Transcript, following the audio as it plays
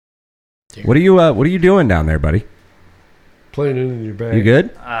What are you doing down there, buddy? Playing it in your bag. You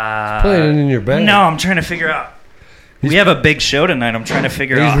good? Playing it in your bag. No, I'm trying to figure out. We have a big show tonight. I'm trying to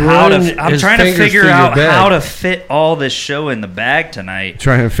figure out how to fit all this show in the bag tonight.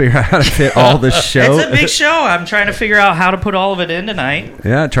 Trying to figure out how to fit all this show. It's a big show. I'm trying to figure out how to put all of it in tonight.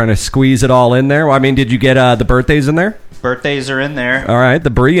 Yeah, trying to squeeze it all in there. Well, I mean, did you get the birthdays in there? Birthdays are in there. All right,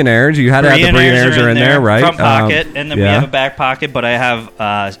 the Brillionaires. You had to have the Brillionaires are in there, right? Front pocket, and then we have a back pocket, but I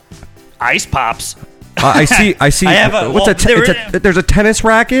have ice pops. I see. I have there's a tennis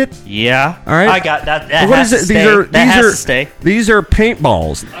racket. Yeah. All right. I got that. What is it? These are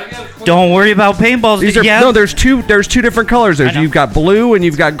paintballs. Don't worry about paintballs. There's two different colors. You've got blue and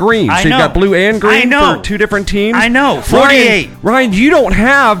you've got green. So you've got blue and green for two different teams. I know. 48. Ryan, you don't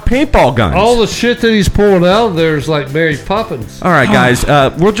have paintball guns. All the shit that he's pulling out there is like Mary Poppins. All right, guys.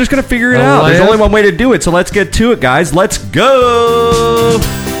 We're just gonna figure it out. There's only one way to do it. So let's get to it, guys. Let's go.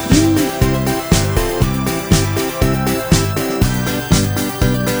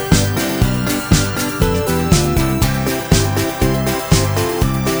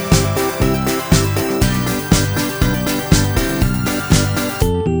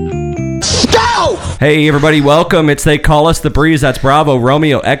 Hey everybody, welcome. It's They Call Us the Breeze. That's Bravo,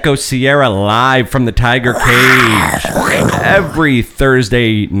 Romeo, Echo, Sierra, live from the Tiger Cage. Every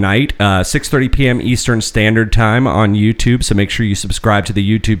Thursday night, 6:30 p.m. Eastern Standard Time on YouTube. So make sure you subscribe to the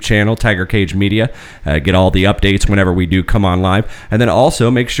YouTube channel, Tiger Cage Media. Get all the updates whenever we do come on live. And then also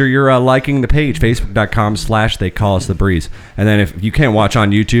make sure you're liking the page, facebook.com/They Call Us the Breeze. And then if you can't watch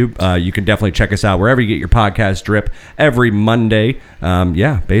on YouTube, you can definitely check us out wherever you get your podcast drip every Monday.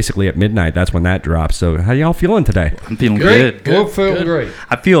 Basically at midnight. That's when that drops. So how y'all feeling today? I'm feeling good. We're feeling great.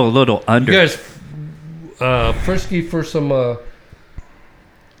 I feel a little under. You guys frisky for some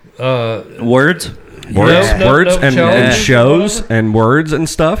words? Words and shows and words and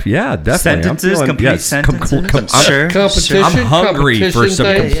stuff. Yeah, definitely. Complete sentences. Competition. I'm hungry for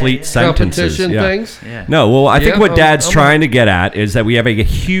some complete sentences. Things. Yeah. No, well, I think what Dad's trying to get at is that we have a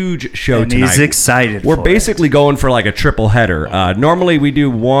huge show tonight. He's excited. We're basically going for like a triple header. Normally we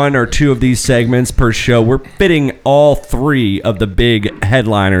do one or two of these segments per show. We're fitting all three of the big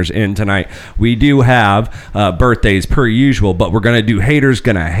headliners in tonight. We do have birthdays per usual, but we're going to do Haters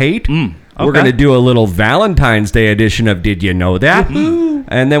Gonna Hate. Okay. We're going to do a little Valentine's Day edition of Did You Know That?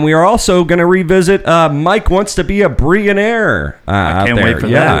 And then we are also going to revisit Mike Wants to Be a Brillionaire I can't wait for that.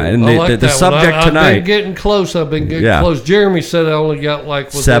 Yeah, and the subject tonight. I've been getting close. Close. Jeremy said I only got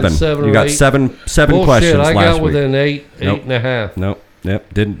like within seven. You got eight. seven Bullshit, questions last week. I got within eight and a half. Nope.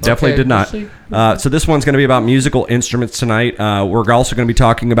 Yep, definitely did not. So this one's going to be about musical instruments tonight. We're also going to be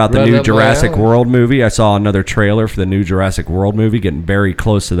talking about the new Jurassic World movie. I saw another trailer for the new Jurassic World movie, getting very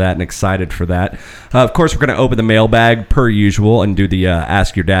close to that and excited for that. Of course, we're going to open the mailbag per usual and do the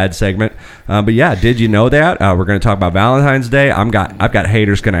Ask Your Dad segment. But yeah, did you know that? We're going to talk about Valentine's Day. I've got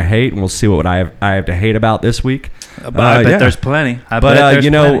Haters Gonna Hate, and we'll see what I have to hate about this week. I bet there's plenty.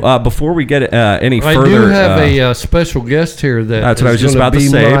 Before we get any further, I do have a special guest here that's what I was just about to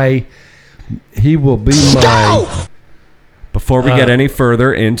say. He will be my... Before we get any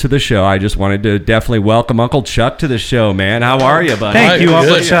further into the show, I just wanted to definitely welcome Uncle Chuck to the show, man. How are you, buddy? Thank you,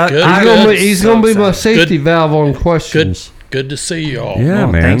 Uncle Chuck. He's going to be my safety valve on questions. Good to see you all. Yeah,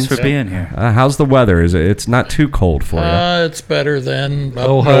 man. Thanks for being here. How's the weather? It's not too cold for you? It's better than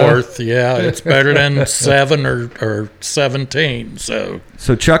up north. Yeah, it's better than 7 or 17. So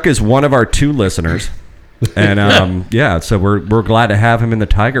Chuck is one of our 2 listeners. And so we're glad to have him in the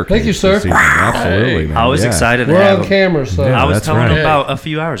Tiger Cage. Thank you, sir. Absolutely, man. I was excited to have him. We're on camera, so I was telling him about a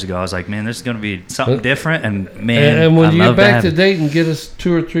few hours ago. I was like, man, this is going to be something different, and man, and when you get back to Dayton, get us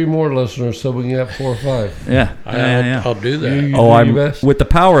 2 or 3 more listeners so we can have 4 or 5. Yeah, I'll do that. I'm with the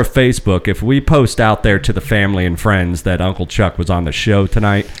power of Facebook. If we post out there to the family and friends that Uncle Chuck was on the show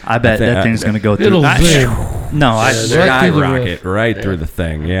tonight, I bet that thing's going to go through. Skyrocket right through the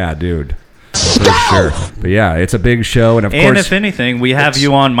thing. Yeah, dude. For sure. But yeah, it's a big show, and of course, if anything, we have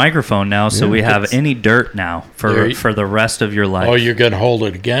you on microphone now, so we have any dirt now for the rest of your life. Oh, you're gonna hold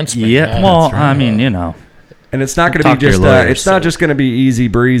it against me? Yeah. Well, I mean, And it's not going to be just it's not just going to be easy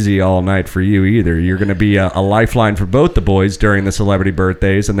breezy all night for you either. You're going to be a lifeline for both the boys during the celebrity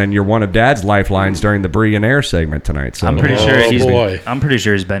birthdays, and then you're one of Dad's lifelines during the Brillionaire segment tonight. So I'm pretty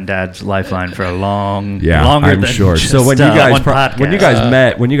sure he's been Dad's lifeline for a longer I'm than sure. Just, so when you guys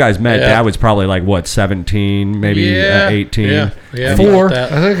met, yeah. Dad was probably like what, 17, maybe 18. Yeah, 4. I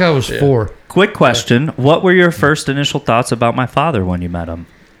think I was 4. Quick question: what were your first initial thoughts about my father when you met him?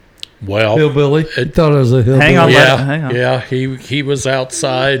 Well, hillbilly. He thought I was a hillbilly. Hang on. Yeah. He was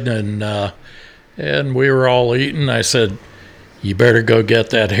outside and we were all eating. I said, You better go get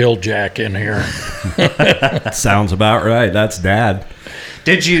that hill jack in here. Sounds about right. That's Dad.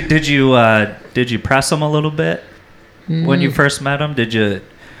 Did you press him a little bit when you first met him? Did you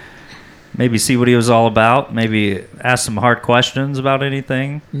maybe see what he was all about? Maybe ask some hard questions about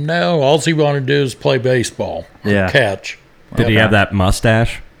anything? No, all he wanted to do is play baseball. Yeah. Catch. Did he have that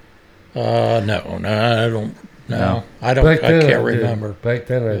mustache? No, I don't. No, I don't. Back I then can't did. remember. Back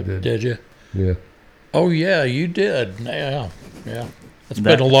then I did. Did you? Yeah. Oh yeah, you did. Yeah. That's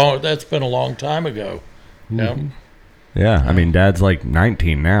been a long time ago. Yeah. Yeah, I mean, Dad's like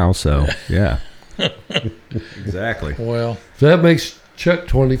 19 now, so yeah. Exactly. Well, So that makes Chuck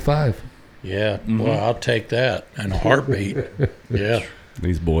 25. yeah. Well, I'll take that in a heartbeat. Yeah.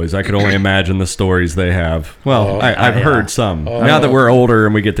 These boys, I could only imagine the stories they have. Well, I've yeah. heard some. Now that we're older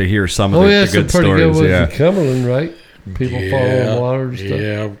and we get to hear some of Oh, the yeah, good some pretty stories, good ones yeah. in Cumberland, right? People falling in water and stuff.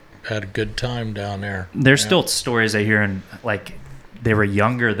 Yeah. Had a good time down there. There's still stories I hear, and like they were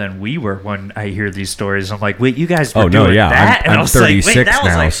younger than we were when I hear these stories. I'm like, wait, you guys were doing that? I'm and I was like, 36 wait, that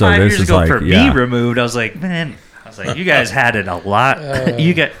was now, like so 5 this years is ago like, for yeah. me removed. I was like, you guys had it a lot.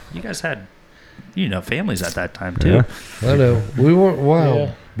 You guys had, families at that time too. Yeah. I know. We weren't wild.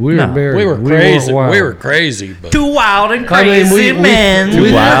 Yeah. We were No, married. We were weren't crazy. wild. We were crazy, but Two wild and I mean, crazy men.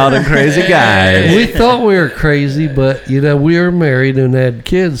 Two wild and crazy guys. We thought we were crazy, but we were married and had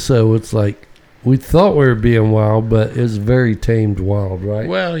kids, so it's like we thought we were being wild, but it's very tamed wild, right?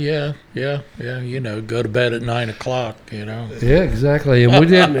 well, yeah. Go to bed at 9 o'clock. Yeah, exactly. And we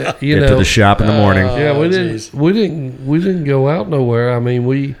didn't, Get to the shop in the morning. yeah, we geez. didn't go out nowhere. I mean,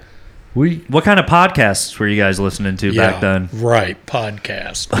 we What kind of podcasts were you guys listening to back then? Right,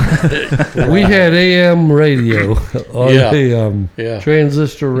 podcast. we had AM radio on Yeah. the Yeah.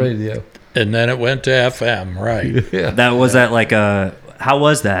 transistor radio. And then it went to FM, right? Yeah, That was that like how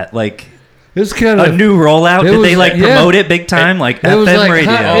was that? Like it's kind a of new rollout? it Did was they like like- yeah. promote it big time? Like It was FM like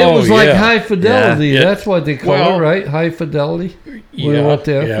radio? it was Oh, like yeah. high fidelity. Yeah. That's what they call Well, it, right? High fidelity. We Yeah, went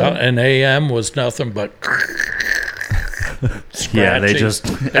to FM. yeah. And AM was nothing but. Yeah, they scratchy. just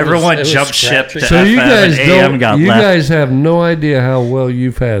It everyone was jumped ship scratchy. to So FM you guys and AM don't. got You left. guys have no idea how well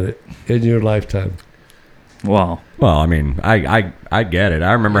you've had it in your lifetime. Well, Well, I mean, I get it.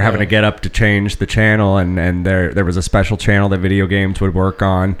 I remember having to get up to change the channel, and there was a special channel that video games would work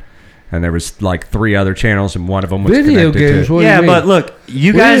on, and there was like 3 other channels, and one of them was Video connected games. to. What do yeah, you mean? but look,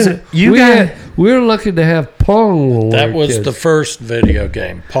 you We guys, didn't- we were lucky to have Pong. When we That were was kids. the first video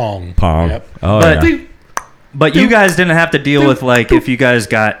game, Pong. Pong. Yep. Oh But- yeah. But you guys didn't have to deal with like if you guys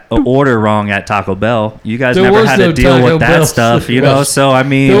got an order wrong at Taco Bell. You guys There never was had no to deal Taco with that Bell. stuff, you know. So I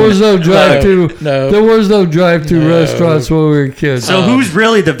mean, There was no drive-through. No. There was no drive-through No. restaurants when we were kids. so who's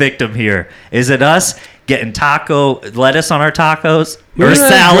really the victim here? Is it us getting lettuce on our tacos We or didn't have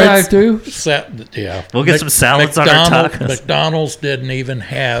salads? drive-through. Yeah. We'll get some salads on our tacos. McDonald's didn't even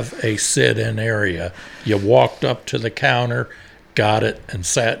have a sit-in area. You walked up to the counter, got it, and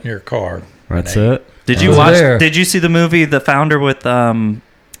sat in your car. That's and ate. it. Did you was watch? there. Did you see the movie The Founder with Michael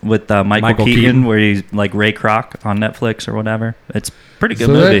Michael Keaton, Keaton. where he's like Ray Kroc on Netflix or whatever? It's a pretty good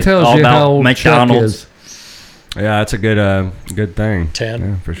So movie. that tells All you about how old McDonald's. Chuck is. Yeah, that's a good thing. 10.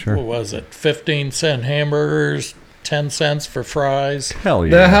 Yeah, for sure. What was it? 15-cent hamburgers, 10 cents for fries. Hell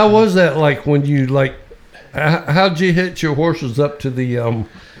yeah. Now, how was that like when you like? How'd you hitch your horses up to the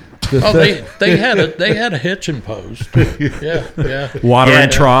Oh, they had a hitching post. Yeah. Water Yeah.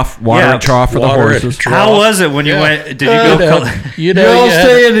 and trough for the Water and horses. trough. How was it when you Yeah. went? Did you go? You y'all had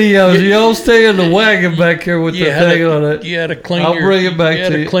stay in the y'all stay in the wagon back here with the thing on it. You had to clean I'll bring it back you had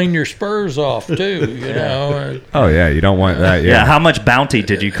to to you. clean your spurs off too, you know. Oh yeah, you don't want that. Yeah. Yeah. How much bounty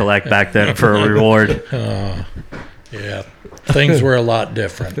did you collect back then for a reward? Yeah. Things were a lot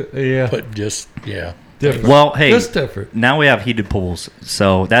different. Yeah, But just different. Well, hey, Just different. now we have heated pools,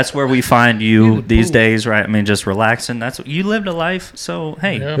 so that's where we find you Heated these pool. days, right? I mean, just relaxing. That's what you lived a life. So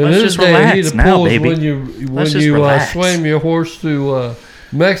hey, Yeah. In let's this just day, relax heated now, pools baby. when you Let's just when you relax. swam your horse through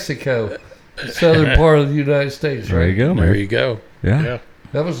Mexico, southern part of the United States, There you right? go, there man. you go. Yeah. Yeah.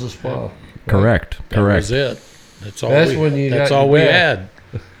 That was the spa. right? Correct. That Correct. was it. That's all That's when you that's got all your we bath. had.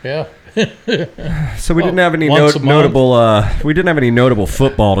 Yeah. So we didn't have any once a month. notable. We didn't have any notable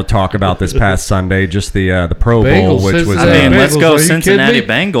football to talk about this past Sunday. Just the Pro Bowl, Bengals, which was. I mean, let's Bengals. go Are you Cincinnati kidding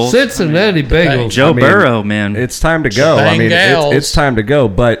me? Bengals. Cincinnati Bengals. Joe I mean, Burrow, man. It's time to go. I mean, Bengals. it's time to go.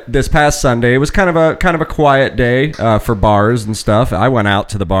 But this past Sunday, it was kind of a quiet day for bars and stuff. I went out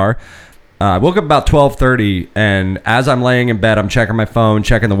to the bar. I woke up about 12:30, and as I'm laying in bed, I'm checking my phone,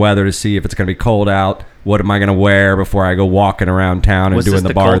 checking the weather to see if it's going to be cold out. What am I going to wear before I go walking around town and was doing this the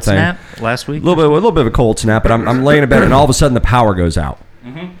the bar cold thing? snap last week? A little bit of a cold snap, but I'm laying in bed, and all of a sudden the power goes out.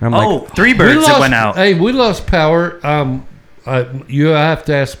 And I'm Oh, like, three birds that went out. Hey, we lost power. You have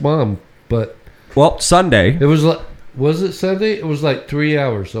to ask Mom, but Well, Sunday. it was like, was it Sunday? It was like 3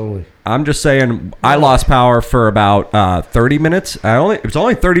 hours only. I'm just saying, I lost power for about 30 minutes. It was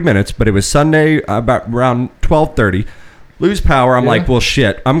only 30 minutes, but it was Sunday about around 12:30. Lose power. I'm Yeah. like, well,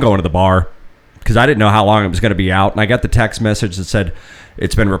 shit. I'm going to the bar because I didn't know how long it was going to be out, and I got the text message that said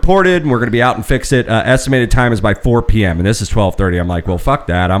it's been reported, and we're going to be out and fix it. Estimated time is by 4 p.m. and this is 12:30. I'm like, well, fuck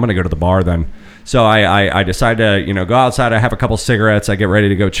that. I'm going to go to the bar then. So I decide to go outside. I have a couple cigarettes. I get ready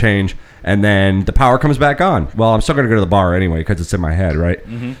to go change, and then the power comes back on. Well, I'm still going to go to the bar anyway because it's in my head, right?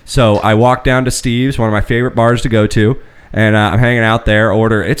 Mm-hmm. So I walk down to Steve's, one of my favorite bars to go to, and I'm hanging out there.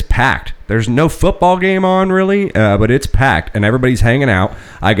 It's packed. There's no football game on really, but it's packed, and everybody's hanging out.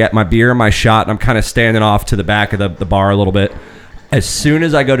 I get my beer and my shot, and I'm kind of standing off to the back of the bar a little bit. As soon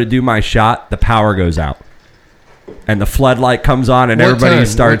as I go to do my shot, the power goes out. And the floodlight comes on, and What everybody time?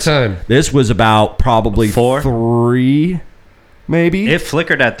 starts. What time? This was about probably 4? 3, maybe. It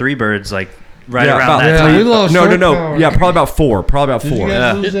flickered at Three Birds like right Yeah, around about- that Yeah, time. we lost no. our power. Yeah, probably about 4. Probably about Did you 4. guys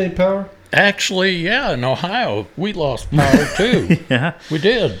Yeah. lose any power? Actually, yeah, in Ohio, we lost power too. Yeah. We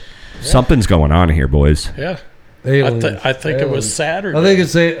did. Something's going on here, boys. Yeah. Aliens. I think it was Aliens. Saturday. I think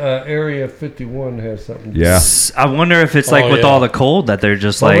it's Area 51 has something. Yeah. I wonder if it's like Oh, with yeah. all the cold that they're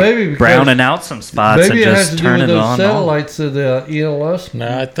just Well, like maybe because- browning out some spots Maybe and it has just to do with turning it those on. satellites that ELS.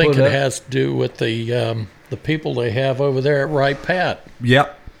 No, I think put it up. has to do with the people they have over there at Wright Pat.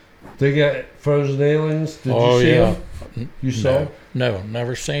 Yep. They got frozen aliens. Did Oh, you see yeah. them? You saw? No,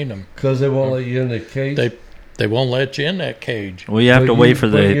 never seen them. Because they won't let you in the cage. They won't let you in that cage. Well, you have But to you- wait for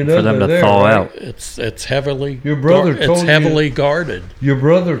but you know for them to they're there, thaw right? out. It's heavily Your brother it's told you- heavily guarded. Your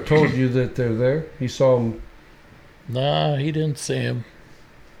brother told you that they're there. He saw them. No, he didn't see him.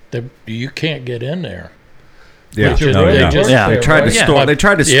 You can't get in there. Yeah. But your No, brother yeah. worked Yeah. They there, tried right? to storm. My- They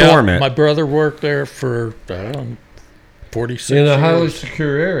tried to Yeah, storm it. My brother worked there for 46 in a highly years.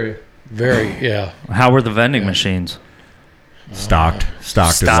 secure area. Very, yeah. How were the vending machines? Stocked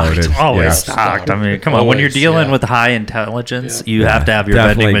and loaded. Always Yeah. stocked. I mean, come on. When you're Always, dealing yeah. with high intelligence, you Yeah. have to have your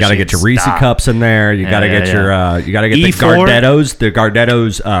Definitely vending got to machines get your Reese stocked. cups in there. You got to Yeah, get yeah, your you got to get E4? the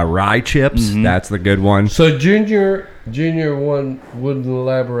Gardetto's rye chips. Mhm. That's the good one. So Junior one wouldn't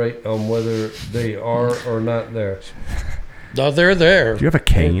elaborate on whether they are or not there. No, they're there. Do you have a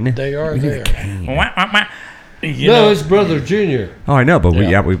cane? They are We need a there. cane. You No, know, his brother Junior. Oh, I know, but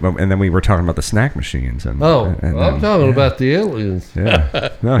Yeah. and then we were talking about the snack machines. And, Oh, and I'm then- talking about the aliens. Yeah.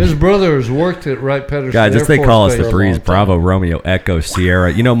 No, His brother has worked at Wright Patterson. guys, Air this they Force call us Base. the for a Breeze. long time. Bravo, Romeo, Echo,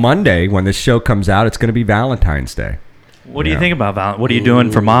 Sierra. Monday when this show comes out, it's going to be Valentine's Day. What do you Yeah. think about Valentine? What are you doing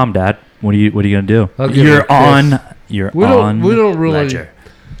for Mom, Dad? What are you gonna do? I'll give her a You're kiss. on. You're We on. don't really- Ledger.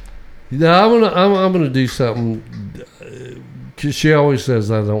 No, I'm gonna do something. 'Cause she always says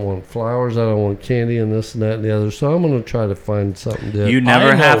I don't want flowers, I don't want candy, and this and that and the other. So I'm gonna try to find something different. You never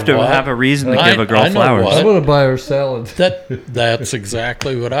I know have to what. have a reason to I- give a girl I know flowers. what. I'm gonna buy her salad. that's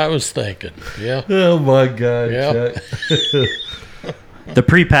exactly what I was thinking. Yeah. Oh my God! Yeah. Chuck. The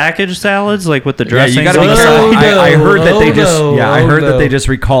prepackaged salads, like with the Yeah, dressings you got to on be the Oh, side. careful. I heard that they no, just no, I oh, heard that no. they just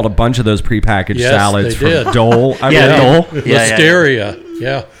recalled a bunch of those prepackaged Yes, salads they from did. Dole. I Yeah, mean, Dole. Yeah, yeah, Listeria.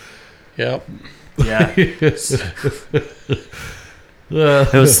 Yeah. Yep. yeah. Uh,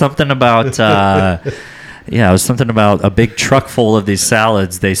 It was something about. Yeah, it was something about a big truck full of these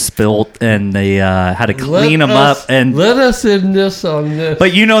salads they spilt, and they had to clean them up. And let us in this on this.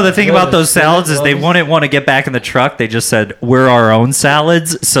 but you know the thing Let about us those salads in is they on- wouldn't want to get back in the truck. They just said we're our own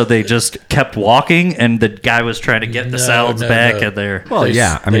salads, so they just kept walking, and the guy was trying to get the No, salads no, back, no. and they're. Well, They-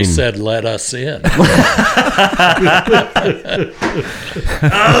 yeah. I they mean, said, let us in.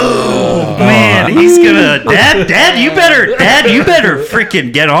 Man, he's gonna Dad, you better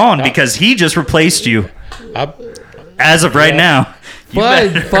freaking get on because he just replaced you I, as of right now. You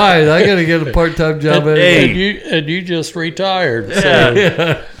fine, better- fine. I gotta get a part-time job. Hey. and you just retired.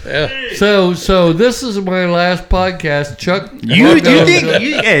 So, Yeah. So this is my last podcast, Chuck. You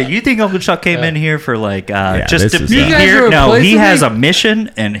think Uncle Chuck came in here for like just this to is, be You guys here? are No, he replacing has me? a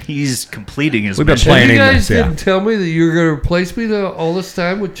mission and he's completing his We've been mission. playing- You planning guys this, yeah. didn't tell me that you were gonna replace me all this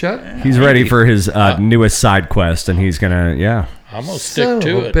time with Chuck. he's ready for his newest side quest, and he's gonna. Yeah, I'm going to Son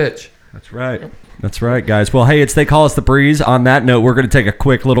stick of to a it. bitch. that's right. That's right, guys. Well, hey, they call us the Breeze. On that note, we're going to take a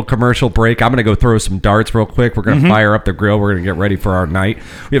quick little commercial break. I'm going to go throw some darts real quick. We're going to fire up the grill. We're going to get ready for our night.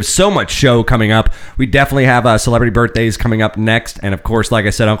 We have so much show coming up. We definitely have celebrity birthdays coming up next. And, of course, like I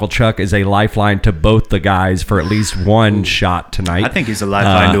said, Uncle Chuck is a lifeline to both the guys for at least one shot tonight. I think he's a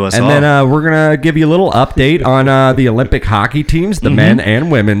lifeline to us and all. then we're going to give you a little update on the Olympic hockey teams, the men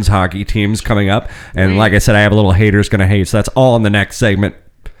and women's hockey teams coming up. And like I said, I have a little haters going to hate. So that's all in the next segment.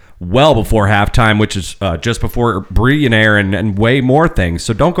 well before halftime, which is just before Billionaire and way more things.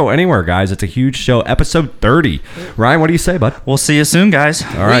 So don't go anywhere, guys. It's a huge show. Episode 30. Ryan, what do you say, bud? We'll see you soon, guys.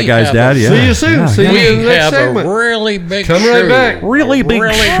 All right, guys, Dad. Yeah. See you soon. See you in We the next have segment. a really big Come shoe. right back. Really big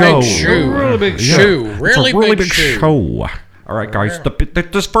show. shoe. Really big Yeah. Shoe. It's Really, a really big, big shoe. show. All right, guys.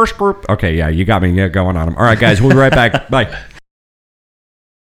 This first group. Okay, yeah, you got me going on them. All right, guys. We'll be right back. Bye.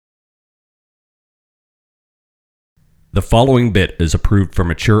 The following bit is approved for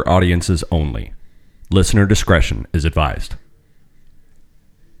mature audiences only. Listener discretion is advised.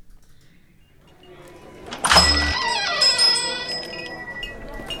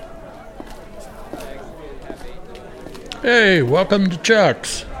 Hey, welcome to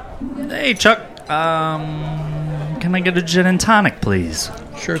Chuck's. Hey, Chuck. Can I get a gin and tonic, please?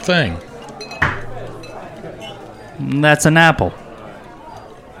 Sure thing. That's an apple.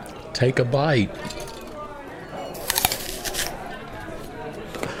 Take a bite.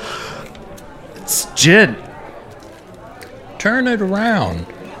 It's gin. Turn it around.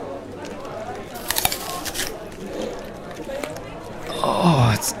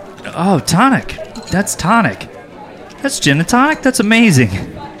 Oh, tonic. That's tonic. That's gin and tonic? That's amazing.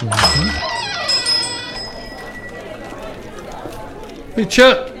 Hey,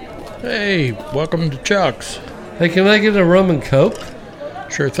 Chuck. Hey, welcome to Chuck's. Hey, can I get a rum and coke?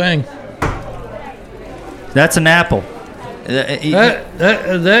 Sure thing. That's an apple.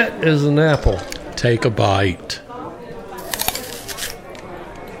 That is an apple. Take a bite.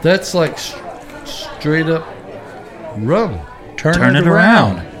 That's like straight up rum. Turn it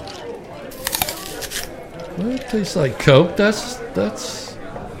around. Well, it tastes like coke. That's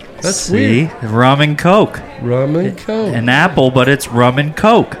See? weird. Rum and Coke. Rum and coke. An apple, but it's rum and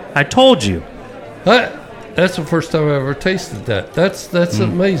Coke. I told you. That's the first time I ever tasted that. That's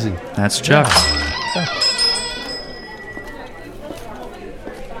amazing. That's Chuck's.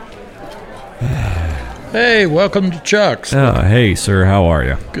 Hey, welcome to Chuck's. Hey, sir. How are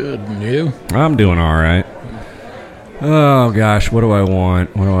you? Good, and you? I'm doing all right. Oh, gosh. What do I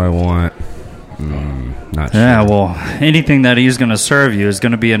want? Not sure. Yeah, well, anything that he's going to serve you is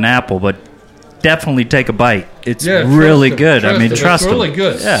going to be an apple, but definitely take a bite. It's really good. I mean, trust It's him. really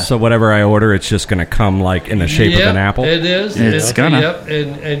good. Yeah. So whatever I order, it's just going to come like in the shape of an apple? It is. It's gonna. Yep,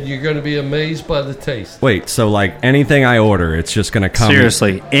 and you're going to be amazed by the taste. Wait, so like anything I order, it's just going to come...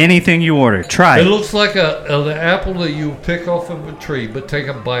 Seriously, anything you order, try It it. looks like an apple that you pick off of a tree, but take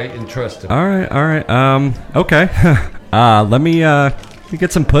a bite and trust it. All right. Okay. Let me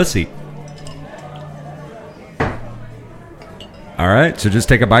get some pussy. All right, so just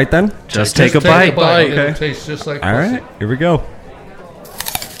take a bite then? Just take a bite. It'll Okay. taste just like All pussy. right, here we go.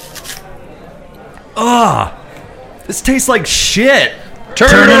 Ah, this tastes like shit.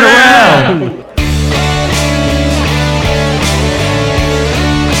 Turn it around.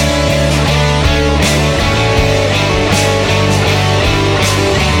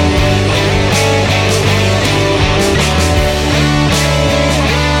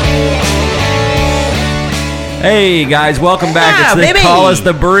 Hey guys, welcome back. Yeah, It's They baby. Call Us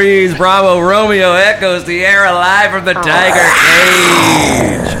the Breeze. Bravo, Romeo, Echo, Sierra, live from the Tiger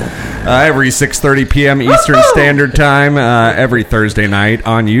Cage. Every 6:30 p.m. Eastern Standard Time, every Thursday night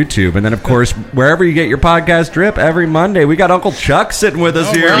on YouTube. And then, of course, wherever you get your podcast drip, every Monday. We got Uncle Chuck sitting with us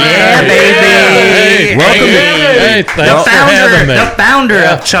here. Yeah, baby. Hey, Welcome to- Hey, thanks for having me. The founder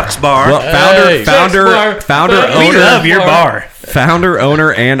of Chuck's Bar. Well, Hey. founder, we owner, love your bar. founder,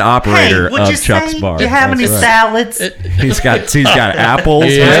 owner, and operator of Chuck's Bar. Do you have any That's right. salads? He's got apples. Yeah.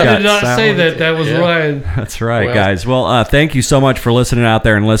 He's I got did not say salads. that. That was Yeah. Ryan. That's right, Well- guys. Well, thank you so much for listening out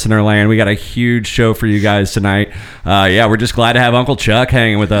there in listener land. We got a huge show for you guys tonight. Yeah, we're just glad to have Uncle Chuck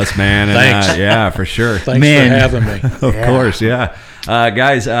hanging with us, man. And, Thanks. Yeah, for sure. Thanks Man. for having me. Of course, yeah.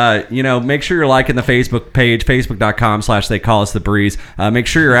 Guys, make sure you're liking the Facebook page, facebook.com/They Call Us the Breeze. Make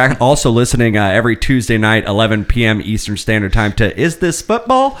sure you're also listening every Tuesday night, 11 p.m. Eastern Standard Time to Is This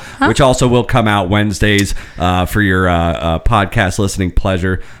Football? Which also will come out Wednesdays for your podcast listening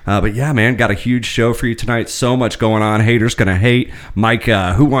pleasure. But yeah, man, got a huge show for you tonight. So much going on. Haters gonna hate. Mike,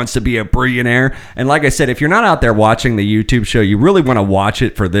 who wants to be a billionaire? And like I said, if you're not out there watching the YouTube show, you really want to watch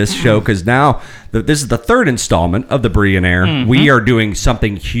it for this show because now this is the third installment of the Billionaire. We are doing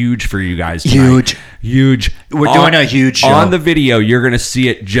something huge for you guys tonight. Huge. We're doing a huge show. On the video, you're going to see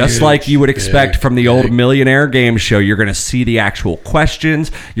it just like you would expect from the old Millionaire Game Show. You're going to see the actual questions.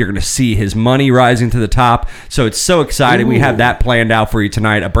 You're going to see his money rising to the top. So it's so exciting. We have that planned out for you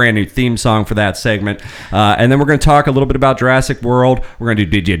tonight. A brand new theme song for that segment. And then we're going to talk a little bit about Jurassic World. We're going to do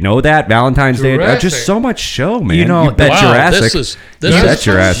Did You Know That? Valentine's Day. Jurassic. Just so much show, man. You know, you bet wow, Jurassic. this is you bet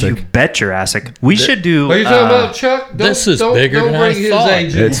You Jurassic. bet Jurassic. We should do. Are you talking about Chuck? Don't, this is don't, bigger don't than bring I his thought.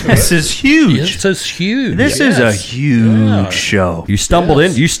 age into This it. is huge. This is huge. This is a huge show. You stumbled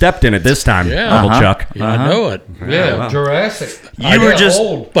in. You stepped in it this time, Yeah. Uncle Chuck. Yeah, I know it. Yeah, wow. Jurassic. You were just-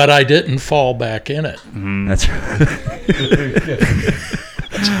 old. But I didn't fall back in it. That's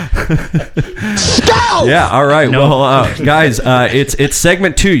yeah. All right. Well, guys, it's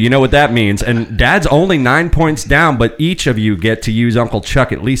segment 2. You know what that means. And Dad's only 9 points down, but each of you get to use Uncle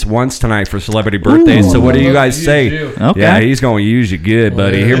Chuck at least once tonight for celebrity birthdays. So what do you guys Use say? you. Okay. Yeah, he's going to use you good,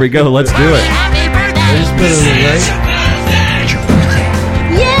 buddy. Here we go. Let's do it. He's been in the night.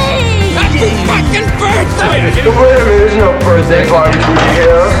 There's no birthday party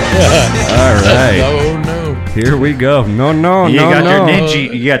here. All right. Oh, no. Here we go. No. You got no. your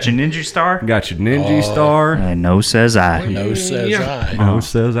ninja. You got your ninja star. Got your Ninja Star. I know, says I. No, says I. Oh,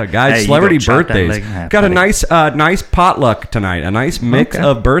 says that guys. Hey, you Celebrity go chop that birthdays. leg in half, Got a buddy. nice potluck tonight. A nice mix Okay.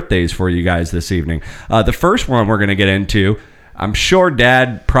 of birthdays for you guys this evening. The first one we're going to get into. I'm sure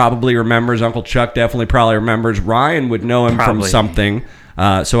Dad probably remembers. Uncle Chuck definitely probably remembers. Ryan would know him from Probably. something.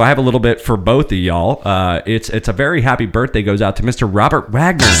 So I have a little bit for both of y'all. It's a very happy birthday goes out to Mr. Robert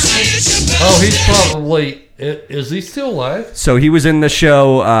Wagner. Oh, he's probably. Is he still alive? So he was in the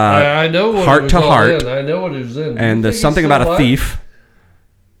show I know what Heart he was to all Heart. in. I know what he was in. and You think something he's about still a alive? thief.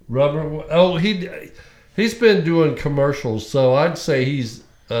 Robert. Oh, he's been doing commercials, so I'd say he's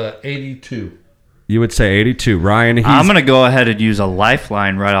 82. You would say 82. Ryan, he's I'm gonna go ahead and use a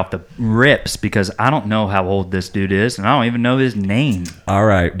lifeline right off the rips because I don't know how old this dude is, and I don't even know his name. all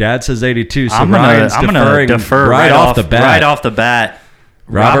right. Dad says 82. So I'm Ryan's gonna deferring defer right off the bat. Right off the bat.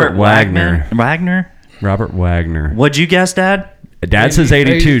 Robert Wagner. Wagner. Robert Wagner. What'd you guess, Dad? Dad says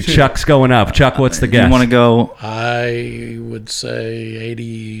 82. 82. Chuck's going up. Chuck, what's the guess? You want to go? I would say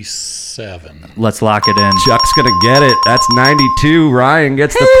 87. Let's lock it in. Chuck's going to get it. That's 92. Ryan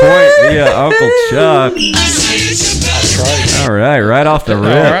gets the point via Uncle Chuck. That's right. All right off the rip.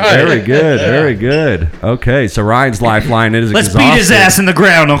 right. Very good. Very good. Okay, so Ryan's lifeline is Let's exhausted. beat his ass in the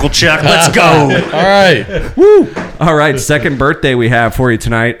ground, Uncle Chuck. Let's go. All right. All right, second birthday we have for you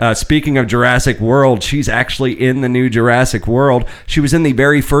tonight. Speaking of Jurassic World, she's actually in the new Jurassic World. She was in the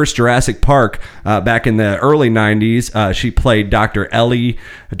very first Jurassic Park back in the early 90s. She played Dr. Ellie,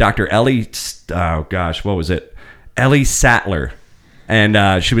 oh gosh, what was it? Ellie Sattler.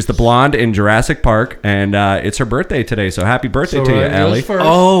 And she was the blonde in Jurassic Park, and it's her birthday today, so happy birthday So to you, Ryan goes Ellie. first.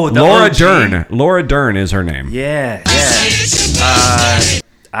 Oh, the Laura OG. Dern. Laura Dern is her name. Yeah.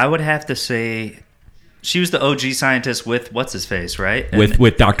 I would have to say she was the OG scientist with what's his face, right? And-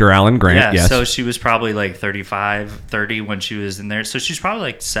 With Dr. Alan Grant, yeah, yes. so she was probably like 35, 30 when she was in there. So she's probably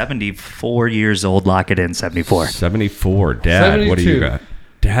like 74 years old. Lock it in, 74. 74. Dad, what do you 72. got?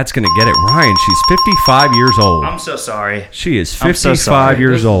 Dad's going to get it. Ryan, she's 55 years old. I'm so sorry. She is I'm so 55 sorry.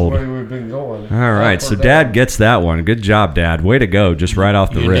 years This is old. where we've been going. All right, Up so or Dad down. gets that one. Good job, Dad. Way to go, just right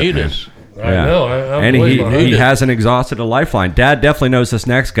off the You rip. need man. it. I know. I And believe behind he it. hasn't exhausted a lifeline. Dad definitely knows this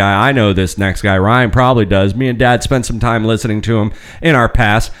next guy. I know this next guy. Ryan probably does. Me and Dad spent some time listening to him in our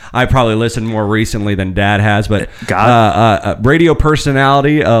past. I probably listened more recently than Dad has, but radio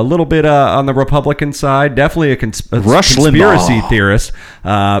personality, a little bit on the Republican side, definitely a Rush conspiracy Limbaugh. theorist,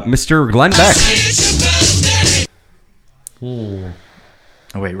 Mr. Glenn Beck.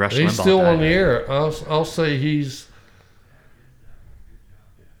 Oh, wait, Rush He's Limbaugh still died. on the air. I'll say he's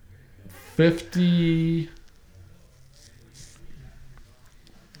 54.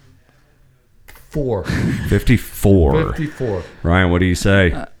 54. 54. Ryan, what do you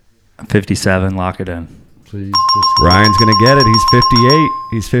say? 57. Lock it in. So he's just Ryan's going to get it. He's 58.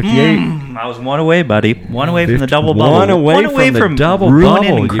 He's 58. I was one away, buddy. One away from the double bubble. One away from the double ruining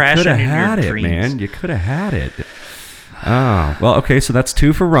bubble. and You crashing could have in your had it, dreams. man. You could have had it. Oh, well, okay, so that's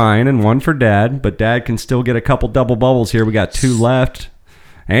 2 for Ryan and 1 for Dad, but Dad can still get a couple double bubbles here. We got 2 left,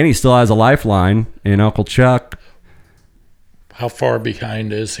 and he still has a lifeline in Uncle Chuck. How far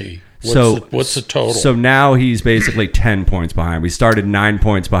behind is he? What's the total? So now he's basically 10 points behind. We started 9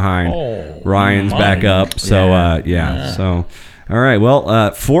 points behind. Oh, Ryan's back my. up. So, yeah. So, all right.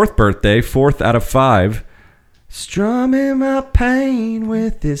 Well, fourth birthday, 4th out of 5. Strumming my pain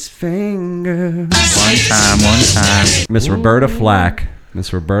with his finger. One time. Miss Roberta Flack.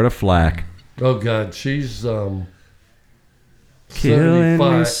 Miss Roberta Flack. Oh God, she's Killing me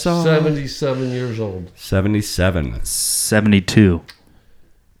 75, soft. 77 years old. 77. 72.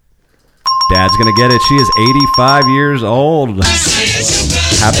 Dad's going to get it. She is 85 years old.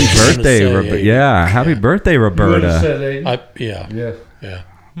 Happy birthday, say Roberta. 80. Yeah, happy birthday, You would've Roberta. said 80? Yeah. Yeah.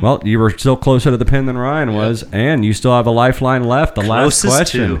 Well, you were still closer to the pin than Ryan was, and you still have a lifeline left. The last Closest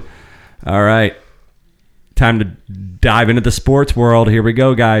question. to. All right. Time to dive into the sports world. Here we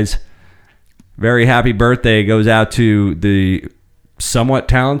go, guys. very happy birthday goes out to the somewhat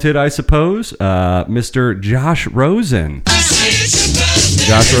talented, I suppose, Mr. Josh Rosen.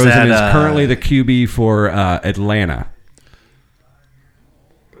 Josh Rosen that, is currently the QB for Atlanta.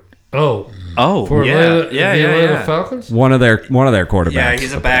 Oh, Oh, the Atlanta Falcons. One of their quarterbacks. Yeah,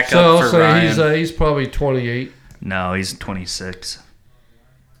 he's a backup So, for so Ryan. he's probably 28. No, he's 26.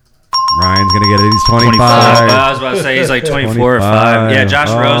 Ryan's gonna get it. He's 25. I was about to say he's like 24 or 5. Yeah, Josh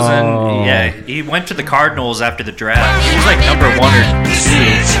Oh. Rosen. Yeah, he went to the Cardinals after the draft. He was like number 1 or 2.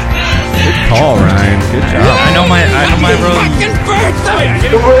 Good call, Ryan. Good job. I know my Rosen.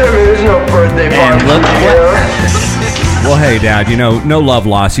 Wait a minute, there's no birthday party look here. Well, hey, Dad. No love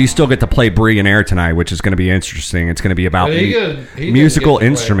lost. You still get to play Brie and Air tonight, which is going to be interesting. It's going to be about He didn't musical get to play.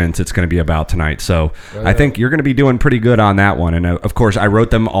 instruments. It's going to be about tonight. So I think you're going to be doing pretty good on that one. And of course, I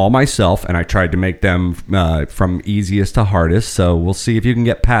wrote them all myself, and I tried to make them from easiest to hardest. So we'll see if you can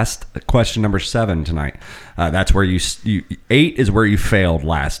get past question number 7 tonight. That's where you 8 is where you failed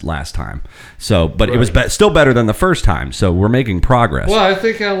last time. So, but it was still better than the first time. So we're making progress. Well, I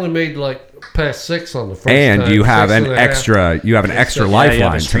think I only made like past 6 on the first and time. you have 6 an and a half. extra. You have an extra Yeah, lifeline you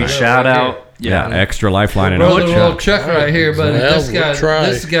have a street tonight. shout out. Yeah, extra lifeline and Brother, a little Chuck. Chuck right here, buddy. Well, this guy, we'll try.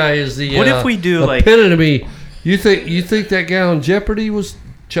 this guy is the. What if we do, like- epitome? You think that guy on Jeopardy was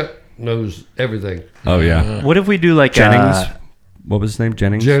Chuck knows everything. Oh yeah, What if we do like Jennings. What was his name?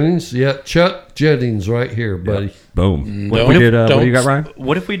 Jennings. Jennings, yeah, Chuck Jennings right here, buddy. Boom. Don't- What do you don't- got, Ryan?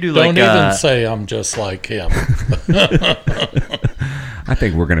 what if we do Don't like even say I'm just like him. I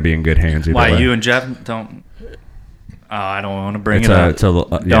think we're going to be in good hands. Either why way. you and Jeff don't? Oh, I don't want to bring It's it a, up. it's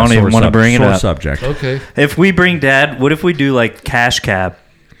a Don't even wanna bring it sore up. subject. Okay. If we bring Dad, what if we do like cash cab?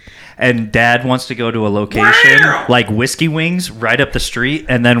 And Dad wants to go to a location like Whiskey Wings right up the street,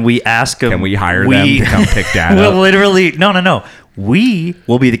 and then we ask him. Can we hire them to come pick Dad We'll up? literally no. We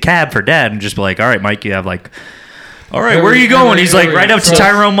will be the cab for Dad, and just be like, all right, Mike, you have like, all right, where are you going? He's like right up to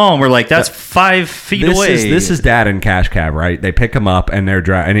Tyrone Mall. We're like, that's 5 feet away. This is Dad in Cash Cab, right? They pick him up and they're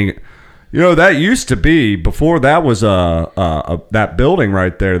driving. That used to be before that was that building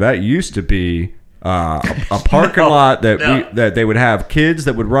right there. That used to be a parking lot that they would have kids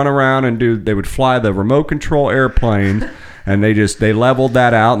that would run around and they would fly the remote control airplane. And they leveled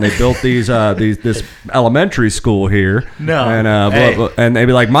that out, and they built this elementary school here. No. And and they'd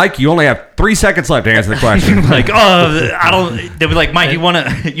be like, Mike, you only have 3 seconds left to answer the question. like, I don't. They'd be like, Mike, you want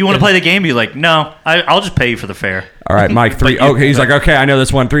to play the game? Be like, no, I'll just pay you for the fare. All right, Mike, 3. But you- Okay, he's like, okay, I know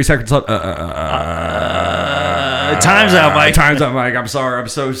this one. 3 seconds left. Time's out, Mike. Time's up, Mike. I'm sorry. I'm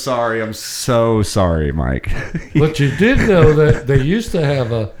so sorry. I'm so sorry, Mike. But you did know that they used to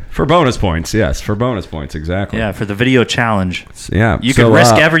have a. For bonus points, yes. For bonus points, exactly. Yeah, for the video challenge, Yeah. you So, can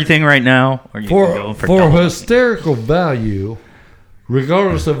risk everything right now, or you can go For for double. hysterical value,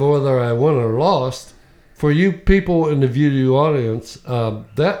 regardless of whether I won or lost, for you people in the video audience,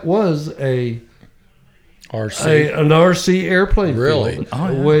 that was an RC airplane. Really? field,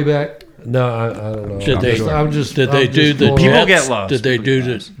 Oh, yeah. way back. No, I don't know. Did they? I'm just Did they I'm do just the going People off. get lost. Did they People do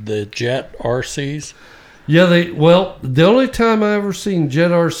get lost. the jet RCs? Yeah, the only time I ever seen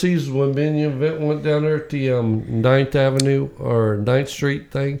jet RCs when me and the event went down there at the 9th Avenue or 9th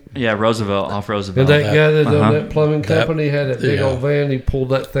Street thing. Yeah, Roosevelt off Roosevelt. And that guy that Uh-huh. owned that plumbing That- company had that big yeah. old van. He pulled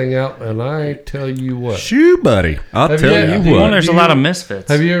that thing out, and I tell you what. Shoo, buddy. I'll Have tell you- you have Well, what. there's a lot of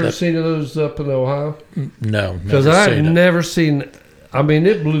misfits. Have you ever seen those up in Ohio? No, Because never I've seen it. never seen. I mean,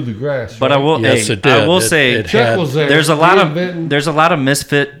 it blew the grass. But I right? will. Yes, hey, it did. I will It- say it Chuck had- was there. there's a lot Reinventing. of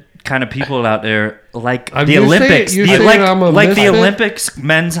misfit kind of people out there, like I'm the just saying- Olympics, you're the- saying I'm a like the misfit? Olympics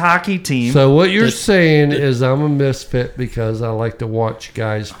men's hockey team. So what you're saying is I'm a misfit because I like to watch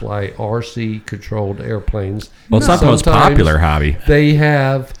guys fly RC controlled airplanes. Well, it's not the most Sometimes popular hobby. They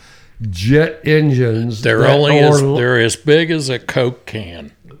have jet engines. They're that they're as big as a Coke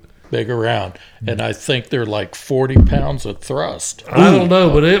can, big around, and I think they're like 40 pounds of thrust. I don't know,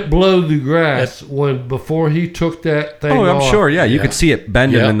 but it blew the grass before he took that thing Oh, I'm off. sure. Yeah, you Yeah. could see it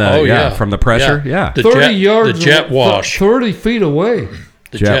bending Yeah. in the Oh, yeah. from the pressure. Yeah. The 30 jet, yards, the jet wash, 30 feet away.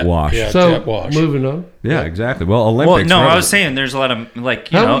 the jet wash. Yeah, So jet wash. moving on. Yeah, exactly. Well, Olympics. well, no, I really- was saying there's a lot of like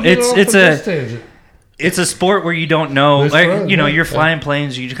you How know do we get off it's of a this tangent? it's a sport where you don't know That's like, right, you know yeah. you're flying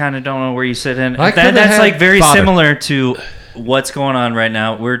planes, you kind of don't know where you sit in. I coulda That's had- like very Father. similar to what's going on right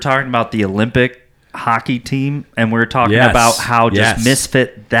now. We're talking about the Olympic hockey team, and we're talking Yes. about how just Yes.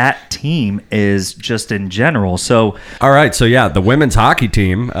 misfit that team is just in general. So All right, so yeah, the women's hockey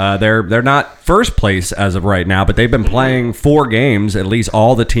team, they're not first place as of right now, but they've been playing 4 games. At least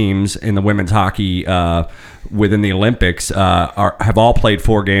all the teams in the women's hockey within the Olympics have all played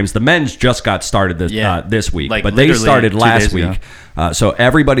 4 games. The men's just got started this week, Like but they literally started 2 last days ago. week. So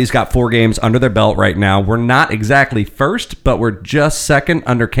everybody's got 4 games under their belt right now. We're not exactly first, but we're just second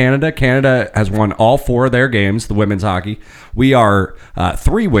under Canada. Canada has won all 4 of their games, the women's hockey. We are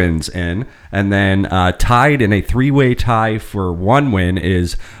 3 wins in, and then tied in a 3-way tie for 1 win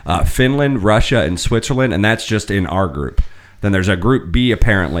is Finland, Russia, and Switzerland, and that's just in our group. Then there's a Group B,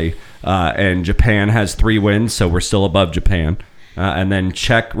 apparently, and Japan has 3 wins, so we're still above Japan. And then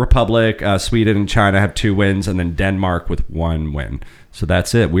Czech Republic, Sweden, and China have 2 wins, and then Denmark with 1 win. So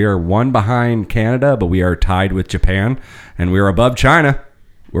that's it. We are 1 behind Canada, but we are tied with Japan, and we are above China.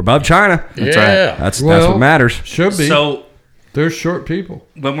 We're above China. That's right. That's what matters. Should be. So They're short people.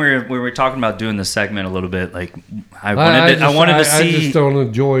 when we were talking about doing this segment a little bit, like I wanted to see I just don't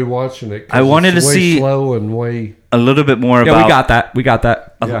enjoy watching it. 'Cause I wanted it's to way see- slow and way. a little bit more Yeah, about we got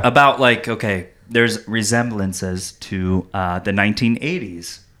that. Yeah. about like, okay, there's resemblances to the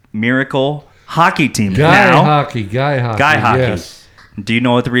 1980s Miracle hockey team. Guy now, hockey. guy hockey. Yes. Do you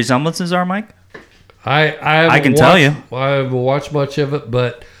know what the resemblances are, Mike? I can tell you. I haven't watched much of it,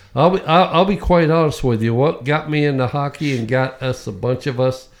 but I'll be quite honest with you. What got me into hockey and got us, a bunch of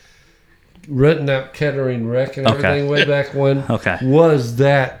us, renting out Kettering Rec and Okay. everything way back when, Okay. was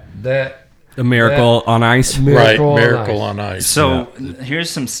that A miracle on ice. Miracle Right, on Miracle Ice. on Ice. So here's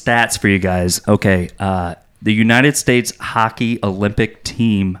some stats for you guys. Okay, the United States Hockey Olympic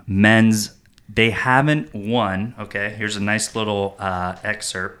Team men's, they haven't won. Okay, here's a nice little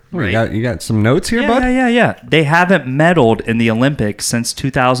excerpt. Right? You got some notes here, bud? Yeah. They haven't medaled in the Olympics since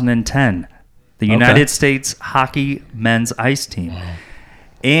 2010. The United States Hockey Men's Ice Team.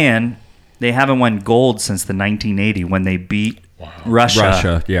 And they haven't won gold since the 1980 when they beat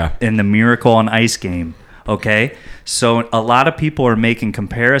Russia, yeah. in the Miracle on Ice game. Okay, so a lot of people are making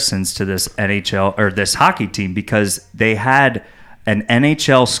comparisons to this NHL or this hockey team because they had an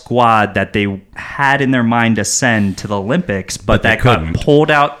NHL squad that they had in their mind to send to the Olympics, but they that got couldn't.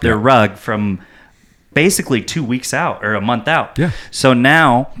 pulled out their rug from basically 2 weeks out or a month out. Yeah. So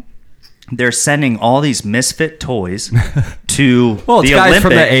now they're sending all these misfit toys to Well, it's the guys Olympics.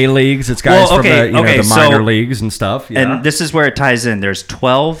 from the A leagues. It's guys Well, from the so- minor leagues and stuff. Yeah. And this is where it ties in. There's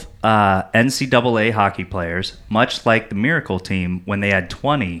 12 NCAA hockey players, much like the Miracle team when they had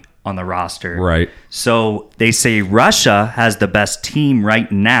 20 on the roster. Right. So they say Russia has the best team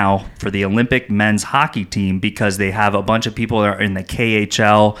right now for the Olympic men's hockey team because they have a bunch of people that are in the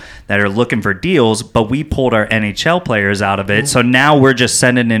KHL that are looking for deals, but we pulled our NHL players out of it. So now we're just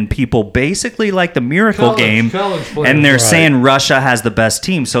sending in people basically like the Miracle game, college players. and they're Right. saying Russia has the best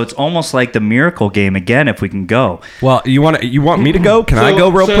team. So it's almost like the Miracle game again if we can go. Well, you want me to go? Can I So- go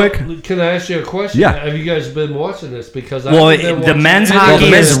real so, quick? Can I ask you a question? Yeah. Have you guys been watching this? Because Well, I've been the watching men's it.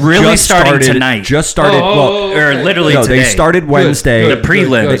 hockey the is men's really just starting tonight. Just started. Or literally no, today. they started Wednesday. Good, The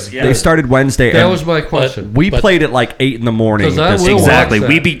prelims. good, Yeah. They started Wednesday. That and was my question. we but- played at like 8 in the morning. 'Cause I this will morning. Exactly. watch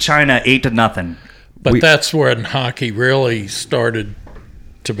We that. beat China 8-0. But we- that's when hockey really started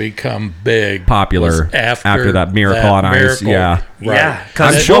to become big. Popular was after that Miracle on Ice, yeah. Right. Yeah, I'm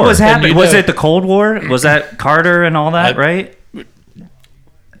because sure. what was And happening? you Was know- it the Cold War? Was that Carter and all that, I- right?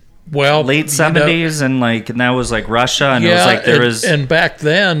 Well, Late you know, 70s, and that was like Russia, and it was like there and, was. and back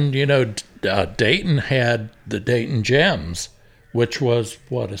then, Dayton had the Dayton Gems, which was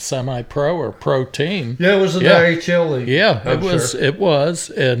what, a semi-pro or pro team. Yeah, it was in Yeah. the IHL league. Yeah, I'm sure. it was,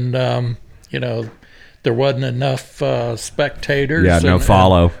 and there wasn't enough spectators. Yeah, no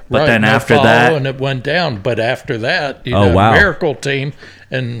follow. But then no after follow, that- and it went down. But after that, Oh, wow. Miracle team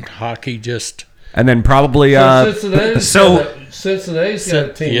and hockey just And then probably Cincinnati's got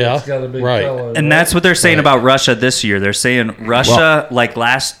a team Yeah, that's got a big right. fella. And that's what they're saying about Russia this year. They're saying Russia, like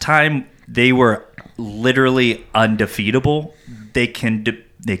last time, they were literally undefeatable. They can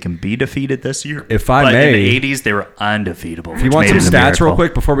be defeated this year. If I but may- in the 80s they were undefeatable. If you want some stats real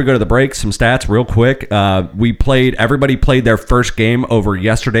quick before we go to the break, some stats real quick. Everybody played their first game over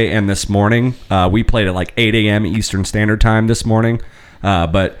yesterday and this morning. We played at like 8 a.m. Eastern Standard Time this morning.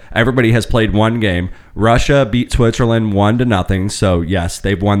 But everybody has played one game. Russia beat Switzerland 1-0. So yes,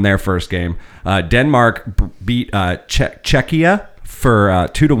 they've won their first game. Denmark beat Czechia for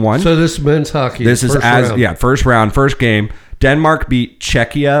 2-1. So this men's hockey. This is first round. first round, first game. Denmark beat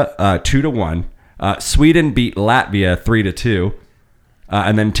Czechia 2-1. Sweden beat Latvia 3-2.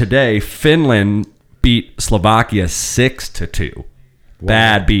 And then today, Finland beat Slovakia 6-2.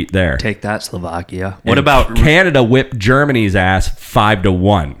 Bad beat there. Take that, Slovakia. What And about Canada whipped Germany's ass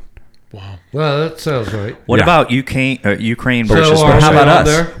 5-1. Well, that sounds right. what Yeah. about Ukraine So versus are But Russia? how about on us?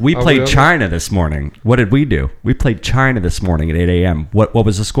 there? We Are we played on China this morning. What did we do? We played China this morning at 8 a.m. What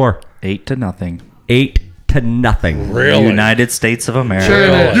was the score? 8-0. 8-0. to nothing. Really? United States of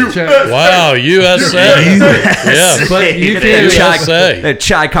America. Wow, USA. Yeah, But you The can't. USA.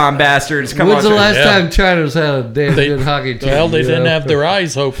 Chi-Con bastards. Come When's on. the last Yeah. time China's had a damn They- good hockey team? Well, they you didn't know? have their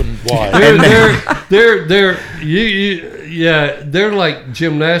eyes open wide. They're like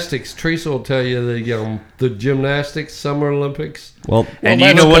gymnastics. Teresa will tell you the gymnastics Summer Olympics. Well, And Well,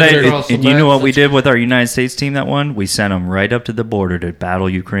 you know that's what? because they're across the And you know map. what we did with our United States team that won? We sent them right up to the border to battle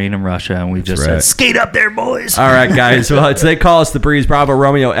Ukraine and Russia, and we just right. said, "Skate up there, boys!" all right, guys. Well, they call us the Breeze. Bravo,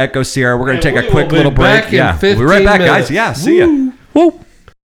 Romeo, Echo, Sierra. We're going to take a we quick will be little break. back in Yeah, we'll be 15 right back, minutes. guys. Yeah, see ya. Woo.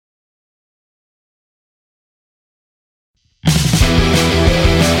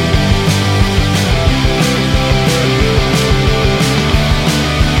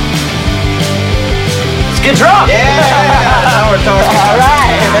 Get drunk! Yeah! We're talking. All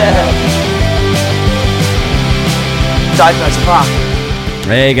right! Nice rock.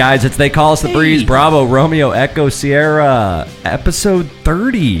 Hey, guys. It's They Call Us the Breeze. Bravo, Romeo, Echo, Sierra. Episode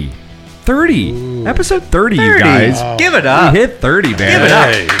 30. 30. Episode 30, you guys. Give it We up. hit 30, man. Give it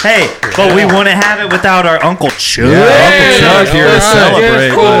up. Hey, but we wouldn't have it without our Uncle Chuck. Uncle Chuck here to All right. celebrate.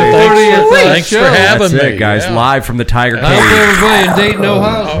 Yes, cool. 30th Thanks for show. having That's me. it, guys. Yeah. Live from the Tiger I hope Cage. everybody in Dayton,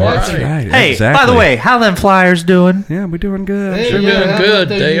 Ohio is watching. right. Right, Hey, exactly. by the way, how them Flyers doing? Yeah, we're doing good. Hey, They're yeah, doing how good.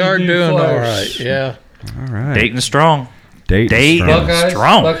 did They you are do doing all Flyers? right. Yeah. All right. Dayton strong. Dayton. strong. Buckeyes,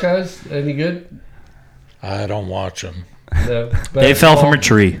 Strong. Buckeyes, any good? I don't watch them. No. They fell from a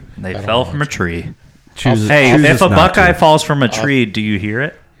Basketball? tree. They fell from a tree. Chooses- Hey, chooses if a not Buckeye to. falls from a tree, do you hear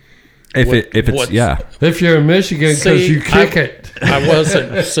it? if it's what's- yeah, If you're in Michigan, because See, you kick it.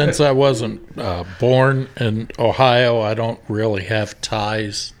 I wasn't born in Ohio. I don't really have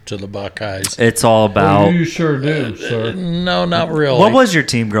ties to the Buckeyes. It's all about. You sure do, sir. No, not really. What was your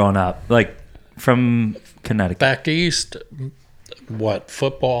team growing up? Like from Connecticut? back east? What,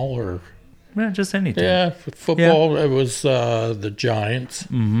 football or? Just anything. Yeah, football. It was the Giants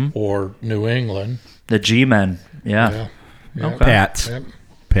or New England. The G-Men. Yeah. Okay. Pats. Yep.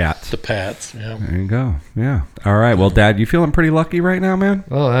 Pats. The Pats. Yeah. There you go. Yeah. All right. Well, Dad, you feeling pretty lucky right now, man?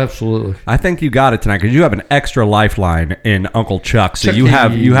 Oh, absolutely. I think you got it tonight because you have an extra lifeline in Uncle Chuck. So you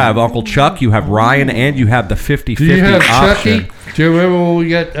have Uncle Chuck, you have Ryan, and you have the 50-50 Do you have option. Chucky? Do you remember when we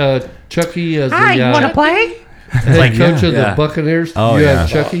got Chucky as the play? head coach of yeah. the Buccaneers? Oh, you yeah. have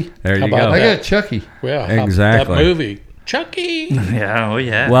Chucky? There you How go. about I that? got Chucky. Yeah. Exactly. That movie, Chucky. Yeah. Oh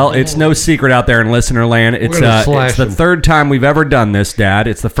yeah. Well, it's no secret out there in listener land. It's gonna slash it's the him. third time we've ever done this, Dad.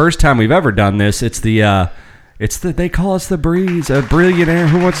 It's the first time we've ever done this. It's the they call us the Breeze, a billionaire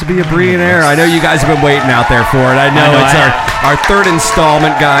who wants to be a billionaire. I know you guys have been waiting out there for it. I know it's our third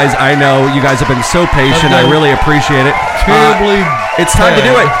installment, guys. I know you guys have been so patient. I really appreciate it. Terribly. It's time to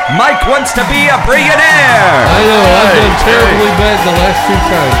do it. Mike wants to be a billionaire. I know. I've done terribly bad the last two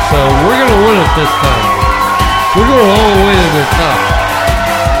times, so we're going to win it this time. We're going all the way to the top.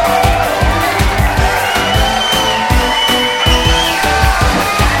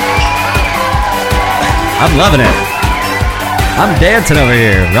 I'm loving it. I'm dancing over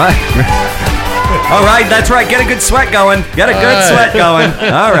here, right? All right, that's right. Get a good sweat going. Get a good sweat going.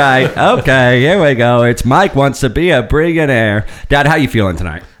 All right. Okay, here we go. It's Mike wants to be a billionaire. Dad, how you feeling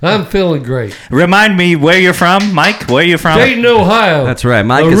tonight? I'm feeling great. Remind me where you're from, Mike. Where you from? Dayton, Ohio. That's right.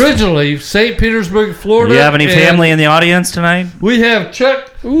 Mike is- Originally, St. Petersburg, Florida. Do you have any and family in the audience tonight? We have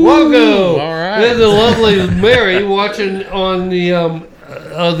Chuck Wago. all right. And the lovely Mary watching on the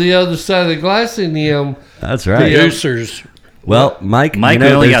other side of the glass in the That's right. Producers. Well, Mike, Mike, you know,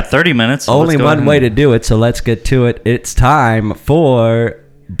 we only there's got 30 minutes. so only let's go one ahead. way to do it, so let's get to it. It's time for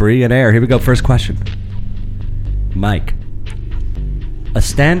Billionaire. Here we go. First question. Mike, a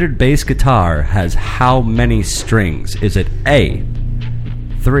standard bass guitar has how many strings? Is it A,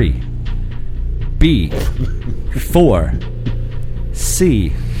 3, B, 4, C,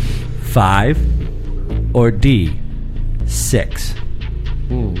 5, or D, 6?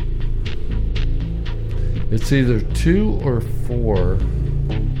 It's either 2 or 4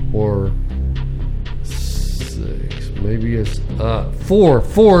 or 6. Maybe it's 4.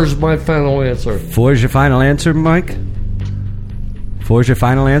 4 is my final answer. 4 is your final answer, Mike? 4 is your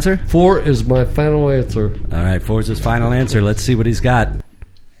final answer? 4 is my final answer. All right, 4 is his final answer. Let's see what he's got.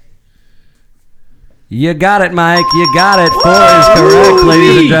 You got it, Mike. You got it. 4 is correct,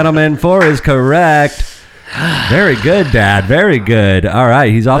 ladies and gentlemen. 4 is correct. Very good, Dad. Very good. All right,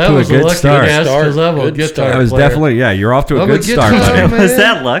 he's off That to a was a good lucky start. guess because I'm a Good guitar start. That was player. definitely, yeah, you're off to a I'm a good start, guitar buddy. man. Was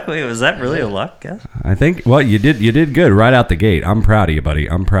that luck? Wait, was that really a luck guess? I think, well, you did good right out the gate. I'm proud of you, buddy.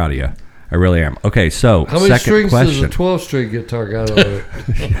 I'm proud of you. I really am. Okay, so How many second strings question. does a 12-string guitar got on it?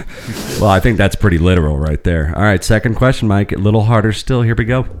 Well, I think that's pretty literal right there. All right, second question, Mike. A little harder still. Here we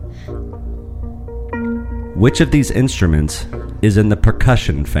go. Which of these instruments is in the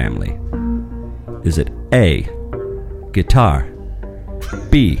percussion family? Is it A, guitar,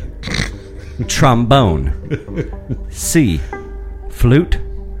 B, trombone, C, flute,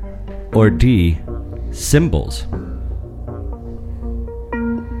 or D, cymbals?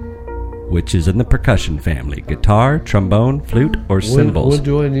 Which is in the percussion family? Guitar, trombone, flute, or cymbals? When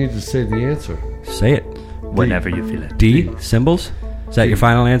do I need to say the answer? Say it. Whenever you feel it. D, cymbals? Is that your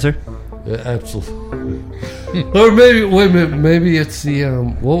final answer? Yeah, absolutely. Or maybe, wait a minute, maybe it's the,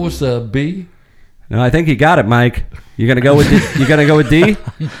 what was the B? No, I think you got it, Mike. You gonna go with D? You gonna go with D?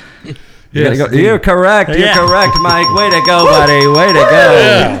 Yes, D. You're correct. You're correct, Mike. Way to go, buddy. Way to go.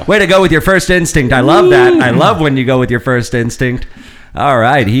 Yeah. Way to go with your first instinct. I love that. I love when you go with your first instinct. All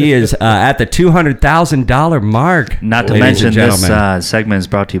right, he is at the $200,000 mark. Not to ladies mention, and this gentlemen. segment is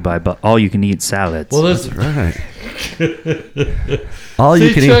brought to you by All You Can Eat Salads. Well, that's Right. All you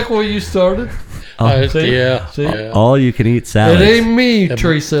see, can check where you started. See? Yeah. See? Yeah. all you can eat It salads. ain't me,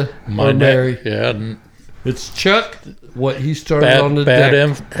 Teresa or Mary. Yeah. It's Chuck. What he started on the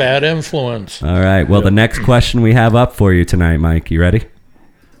deck. Bad influence. All right. Well, the next question we have up for you tonight, Mike. You ready?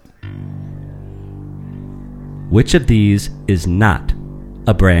 Which of these is not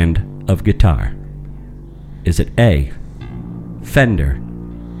a brand of guitar? Is it A, Fender,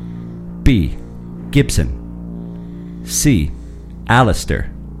 B, Gibson, C, Alistair,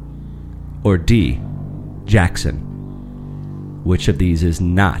 or D, Jackson? Which of these is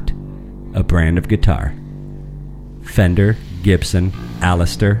not a brand of guitar? Fender, Gibson,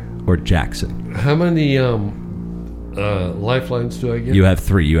 Alistair, or Jackson? How many lifelines do I get? You have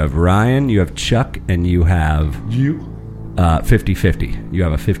 3. You have Ryan, you have Chuck, and you have You? 50-50. You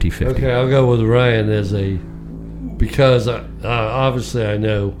have a 50-50. Okay, I'll go with Ryan as because obviously I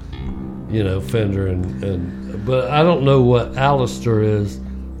know, Fender and but I don't know what Alistair is.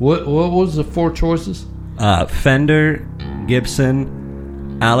 What was the 4 choices? Fender,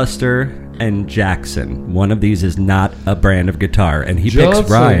 Gibson, Alistair, and Jackson. One of these is not a brand of guitar, and he picks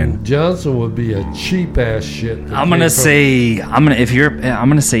Ryan. Johnson would be a cheap ass shit. I'm gonna say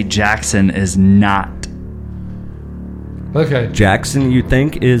Jackson is not. Okay. Jackson, you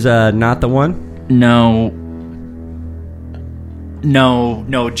think, is not the one?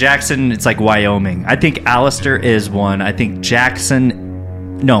 No, Jackson, it's like Wyoming. I think Alistair is one. I think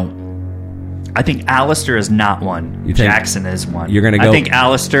Alistair is not one. You think Jackson is one. you're gonna go- I think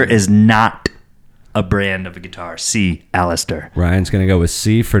Alistair is not a brand of a guitar. C, Alistair. Ryan's going to go with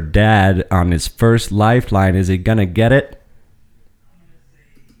C for Dad on his first lifeline. Is he going to get it?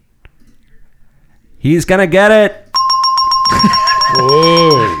 He's going to get it.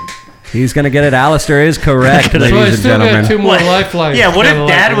 Whoa. He's going to get it. Alistair is correct, So I ladies and still got 2 gentlemen. more lifelines. Yeah, what if Kinda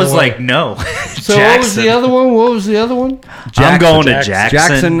Dad in was a way. like, no? So what was the other one? What was the other one? I'm going to Jackson,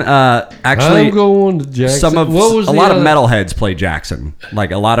 Jackson. actually, I'm going to Jackson. a the lot of other- metalheads play Jackson.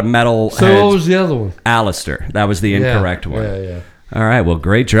 Like a lot of metal So heads. what was the other one? Alistair. That was the incorrect one. Yeah. All right. Well,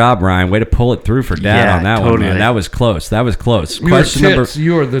 great job, Ryan. Way to pull it through for Dad Yeah, on that one, totally. man. That was close.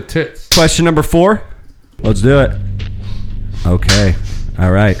 You are the tits. Question number 4. Let's do it. Okay.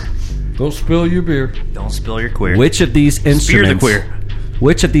 All right. Don't spill your beer. Don't spill your queer. Which of these Spear the instruments? queer.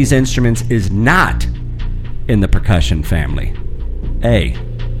 Which of these instruments is not in the percussion family? A,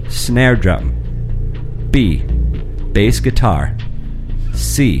 snare drum. B, bass guitar.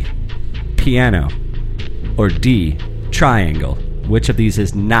 C, piano. Or D, triangle. Which of these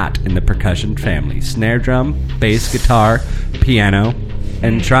is not in the percussion family? Snare drum, bass guitar, piano,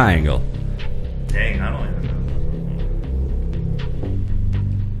 and triangle. Dang, I don't even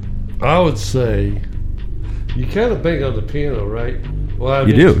know. I would say you kind of bang on the piano, right? Well, I You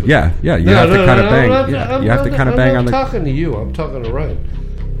mean- do, yeah. You have to kind of bang. You have to kind of bang on the. I'm talking to you. I'm talking to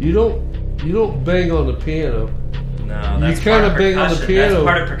Ryan. You don't bang on the piano. No, that's kinda part of bang on the percussion. piano. That's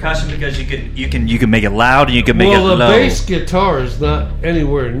part of percussion because you can make it loud and you can make Well, it the low. bass guitar is not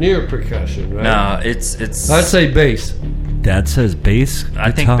anywhere near percussion, right? No, it's. I'd say bass, Dad says bass guitar.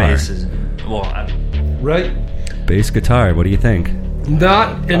 I think bass is. Well, right? Bass guitar. What do you think?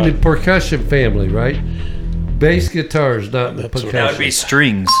 Not in the percussion family, right? Bass guitar is not in the That's what- percussion. that would be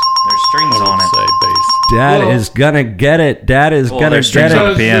strings. There's strings I on would it. say bass. Dad Well- is gonna get it. Dad is Well, gonna there's get strings on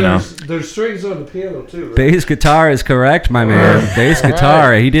it. the piano. There's strings on the piano too. Right? Bass guitar is correct, my man. Bass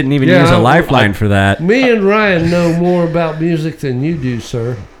guitar. He didn't even Yeah, use a lifeline for that. Me and Ryan know more about music than you do,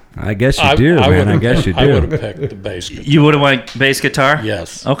 sir. I guess you do, man. I would've- guess you I would do. have picked the bass guitar. You would have went bass guitar?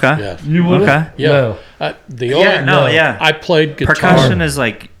 Yes. Okay. Yes. You would? Okay. Yeah. No. Yeah. I played guitar. Percussion is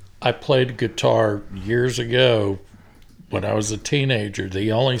like. I played guitar years ago when I was a teenager.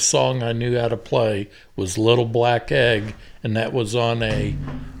 The only song I knew how to play was Little Black Egg, and that was on a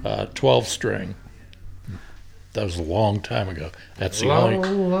 12-string. That was a long time ago. That's the Long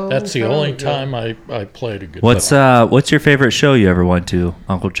only time time I played a guitar. What's your favorite show you ever went to,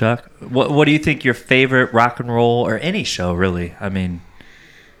 Uncle Chuck? What do you think your favorite rock and roll or any show really? I mean,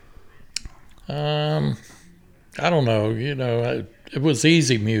 I don't know. It was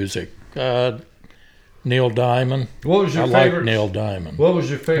easy music. Neil Diamond. What was your I favorite? like Neil Diamond. What was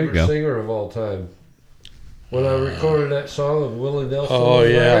your you favorite go. singer of all time? When I recorded that song of Willie Nelson. Oh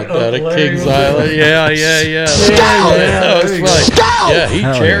yeah, Larry- that Larry King's was- Island. Yeah. That was right. Yeah, he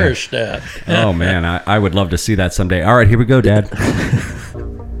Hell yeah. cherished that. Oh man, I would love to see that someday. All right, here we go, Dad.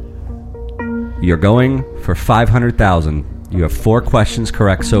 You're going for 500,000. You have 4 questions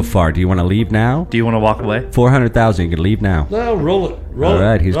correct so far. Do you want to leave now? do you want to walk away? 400,000. You can leave now. No, roll it. Roll All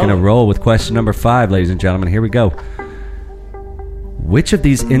right, it, he's going to it. roll with question number 5, ladies and gentlemen. Here we go. Which of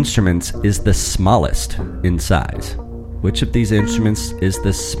these instruments is the smallest in size? Which of these instruments is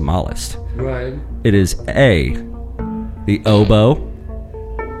the smallest? Right. It is A, the oboe,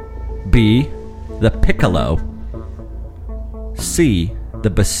 B, the piccolo, C, the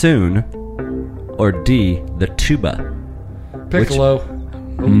bassoon, or D, the tuba. Piccolo.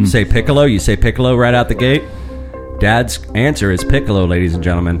 You say piccolo? You say piccolo right out the gate? Dad's answer is piccolo, ladies and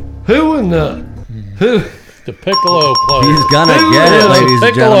gentlemen. Who in the who? The piccolo player. He's gonna Who get it, is a ladies and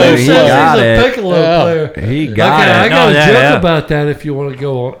piccolo gentlemen. He player? got He's a it. piccolo Yeah. player. He Okay, got I it. got a No, joke yeah. about that if you want to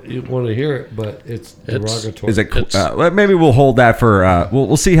go on, you want to hear it, but it's derogatory. Is it? Well, maybe we'll hold that for.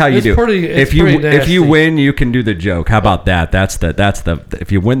 We'll see how you It's do. pretty- it's if you pretty if you nasty. win, you can do the joke. How about that? That's the.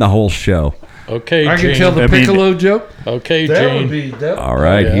 If you win the whole show. Okay, I can Gene. tell the I mean- piccolo joke. Okay, That Gene. would be that. All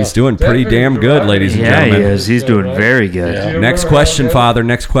right, yeah. he's doing pretty That'd be damn good, ladies and Yeah, he gentlemen. is. He's doing very good. Yeah. Next Remember question, how it Father.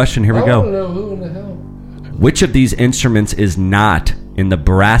 Next question. Here we I want to go. know who in the hell. Which of these instruments is not in the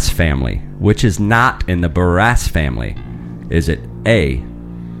brass family? Which is not in the brass family? Is it A,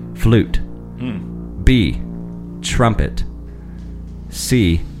 flute, B, trumpet,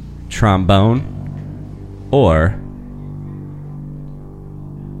 C, trombone, or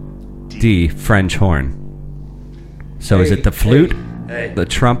D, French horn? So is it the flute, the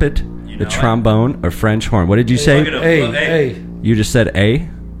trumpet, the trombone, or French horn? What did you say? Hey, You just said A?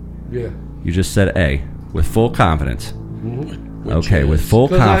 yeah. You just said A with full confidence. Okay, with full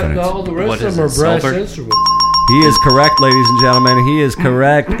Because confidence. all the rest What of is them are it, brass silver? instruments. He is correct, ladies and gentlemen. He is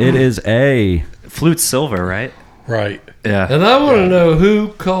correct. It is A. Flute's silver, right? Right. Yeah. And I want to know who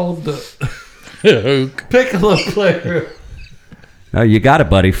called the Hook. piccolo player. No, you got it,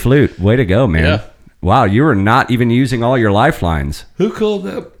 buddy. Flute. Way to go, man. Yeah. Wow, you were not even using all your lifelines. Who called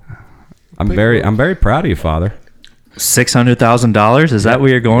that? I'm very proud of you, Father. $600,000? Is that what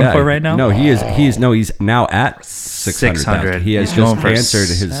you're going Yeah, for right now? No, he's now at 600. 600. He has He's going just for answered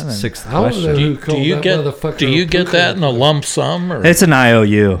his 7. sixth I want to know question. who called that motherfucker. Do you get that in a lump sum or? It's an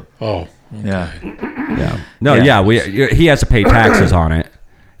IOU. Oh, Yeah. Yeah. No, Yeah. he has to pay taxes on it.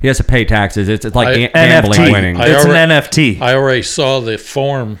 He has to pay taxes. It's like gambling NFT. winning. It's an NFT. I already saw the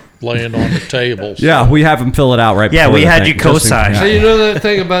form laying on the table. so- Yeah, we have him fill it out right. Yeah, before we the had thing, you just in co-sign. case. So you know that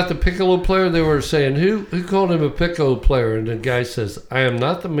thing about the piccolo player? They were saying who called him a piccolo player, and the guy says, "I am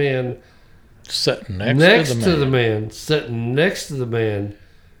not the man Sitting next to to the the man. man, sitting next to the man,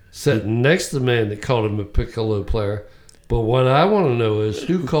 sitting next to the man that called him a piccolo player." But what I want to know is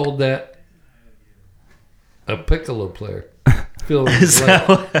who called that a piccolo player. Fill in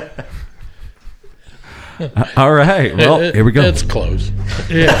the blank. All right. Well, here we go. It's close.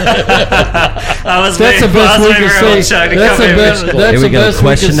 That's That's the best we can say. That's the best. Here That's we the go. best we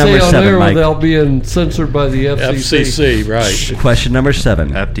Question can number say on 7, there Mike. without being censored by the FCC. FCC, right. Question number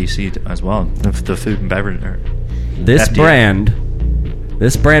 7. FTC as well. The food and beverage. This FDA.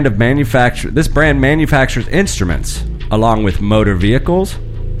 brand manufactures instruments along with motor vehicles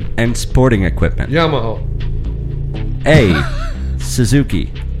and sporting equipment. Yamaha. A,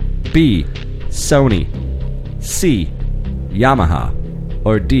 Suzuki, B, Sony, C, Yamaha,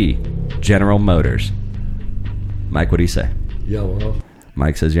 or D, General Motors. Mike, what do you say? Yamaha.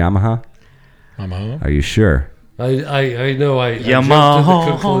 Mike says Yamaha. Are you sure? I know. I jumped to Yamaha.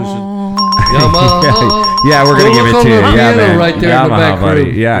 the conclusion. Yamaha. Yeah, we're gonna Go give it look to you. on the Yeah, piano man. right there Yamaha, in the back buddy.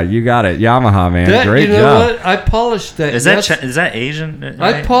 room. Yeah, you got it. Yamaha, man. That, Great you know job. what? I polished that. Is that Asian?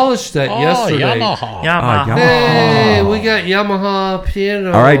 I polished that Oh, yesterday. Yamaha. Yamaha. Yamaha. Hey, we got Yamaha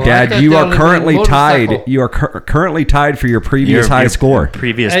piano. All right, I Dad. thought You that are would've currently been tied. motorcycle. You are currently tied for your previous high score.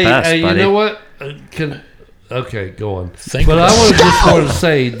 Previous Hey, best, you buddy. know what? Okay, go on. Think But I about it. just want to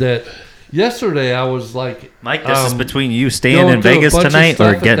say that yesterday I was like, Mike, this is between you going staying in through a Vegas bunch of tonight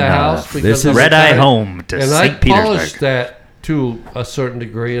stuff or at getting the house a because This I'm is- red eye tired. home to And I St. polished Petersburg. that to a certain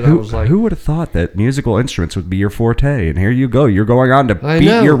degree, and I Who, was like, who would have thought that musical instruments would be your forte? And here you go. You're going on to I beat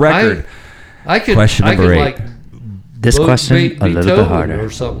know, your record. I could. Question I could number 8. like This question a little bit Beethoven harder. or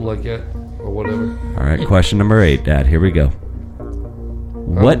something like that, or whatever. All right, question number 8, Dad. Here we go.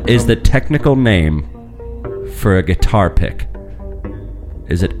 What is the technical name for a guitar pick?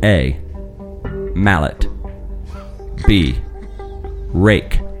 Is it A, mallet, B,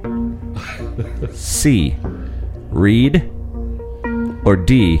 rake, C, reed, or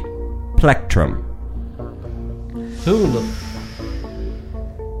D, plectrum? Who in the?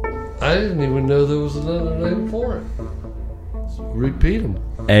 I didn't even know there was another name for it. Repeat them.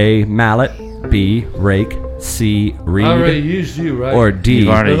 A, mallet, B, rake, C, I already reed, used you, right? or D, You've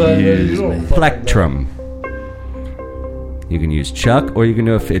already But I know you used don't me. fucking plectrum. You can use Chuck, or you can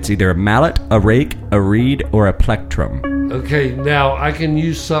do it's either a mallet, a rake, a reed, or a plectrum. know. Okay, now I can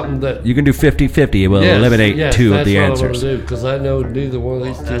use something that. You can do 50-50. It will Yes, eliminate yes, 2 of the that's what answers. I want to do because I know neither one of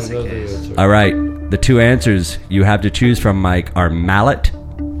these two know the answer. All right. The 2 answers you have to choose from, Mike, are mallet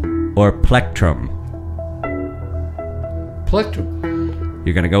or plectrum. Plectrum.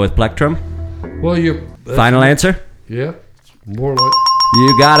 You're going to go with plectrum? Well, you're. Final answer? Yeah. It's more like.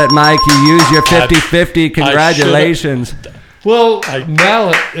 You got it, Mike. You used your 50-50. Congratulations. Well,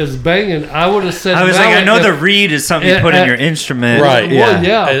 mallet is banging. I would have said. I was like, I mallet know if- the reed is something you put in your instrument. Right. Well,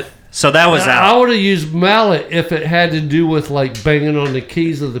 yeah. So that was I out. would have used mallet if it had to do with like banging on the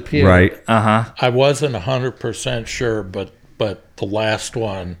keys of the piano. Right. I wasn't 100% sure, but the last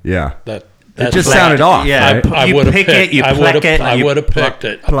one, Yeah. that It just sounded off. Yeah. Right? I You would have pick picked it, you I pluck would it, have I you would have picked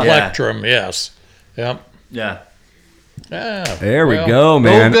it. A pluck. plectrum, yes. Yep. Yeah. Yeah. There we well, go,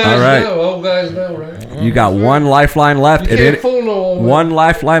 man. Old guys All right. know. Old guys know, right? You got one lifeline left. You can't fool no old man. One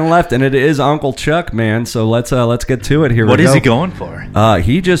lifeline left, and it is Uncle Chuck, man. So let's get to it here. What we is go. he going for?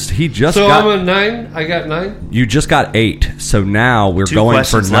 He just So got. I'm a 9. I got 9. You just got 8, so now we're 2 going for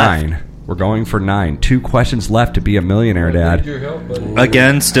questions 9. left. We're going for 9. 2 questions left to be a millionaire, I need Dad. your help, buddy.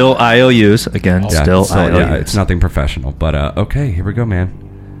 Again, still IOUs. Again, Yeah, still so, IOUs. yeah, it's nothing professional, but okay, here we go, man.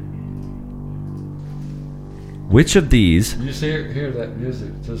 Which of these? You just hear that music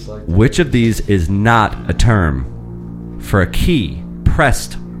just like. Which of these is not a term for a key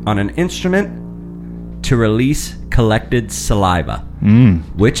pressed on an instrument to release collected saliva?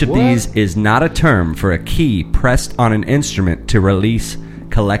 Which of What? these is not a term for a key pressed on an instrument to release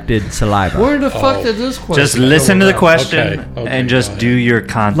collected saliva? Where the fuck did this question? Just listen to the question Okay, and go just ahead. do your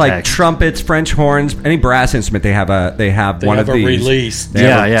context. Like trumpets, French horns, any brass instrument, they have one have of a these. release. They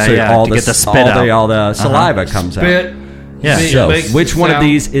have Yeah, yeah, All to the, get the spit out. all the saliva comes out. Spit. Yeah. It So, makes which the one of sound.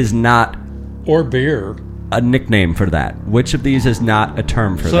 these is not Or beer. a nickname for that? Which of these is not a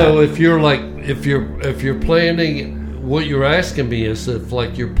term for So that? if you're like if you're playing, what you're asking me is if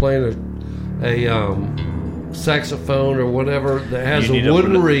like you're playing a saxophone or whatever that has You need a to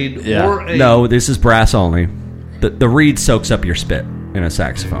wooden put it- reed yeah. or a No, this is brass only. The reed soaks up your spit in a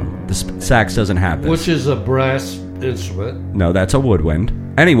saxophone. The sax doesn't have this. which is a brass instrument. No, that's a woodwind.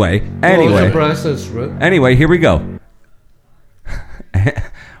 Anyway, Well, it's a anyway, brass instrument. anyway, here we go.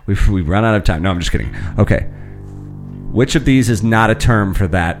 We've run out of time. No, I'm just kidding. Okay. Which of these is not a term for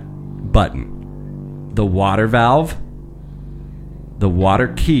that button? The water valve, the water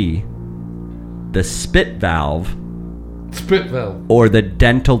key, the spit valve, Spit valve. or the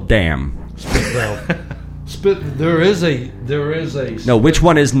dental dam? Spit valve. Spit. There is a. No, which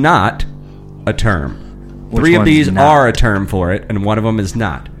one is not a term? Which 3 of one's these not? are a term for it, and one of them is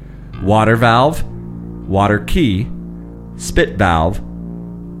not. Water valve, water key, spit valve,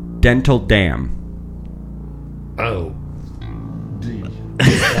 dental dam. Oh. D.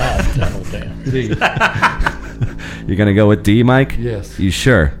 Dental dam. D. You're going to go with D, Mike? Yes. You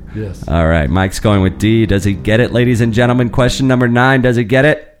sure? Yes. All right, Mike's going with D. Does he get it, ladies and gentlemen? Question number 9. Does he get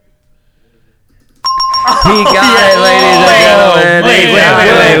it? He got it, ladies and gentlemen. wait, He wait, got wait,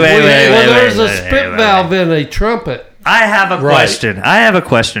 it. wait, wait, wait, Well, wait, there's wait, a wait, spit wait, valve in a trumpet. I have a Right. question. I have a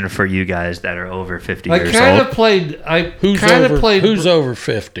question for you guys that are over 50 I years kind old. of played. I Who's kind of over, played. who's over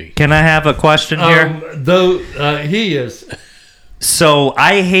 50? Can I have a question here? Though he is. So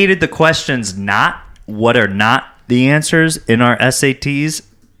I hated the questions not what are not the answers in our SATs.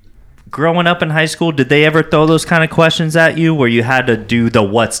 Growing up in high school, did they ever throw those kind of questions at you where you had to do the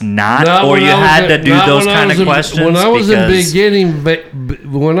what's not, or when you I was had in- to do not those when I kind of was in- questions? When I was Because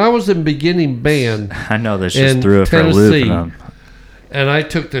when I was in beginning band, I know this just in threw it for a loop. Tennessee, And and I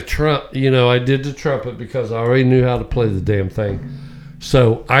took the I did the trumpet because I already knew how to play the damn thing.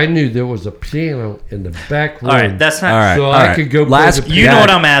 So I knew there was a piano in the back room. all right, that's not. All right. So all I right. could go play Last, the You know Dad, what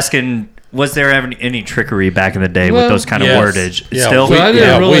I'm asking. Was there ever any trickery back in the day Well, with those kind of yes. wordage? Yeah, Still, So I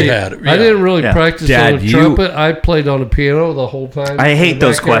didn't we really, had it, I didn't really Yeah. practice Dad, on the you- trumpet. I played on the piano the whole time. I hate in the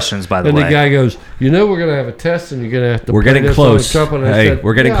those back there. questions, by the and way. the guy goes, "You know, we're gonna have a test, and you're gonna have to." We're play getting this close. On the trumpet." And I Hey, said,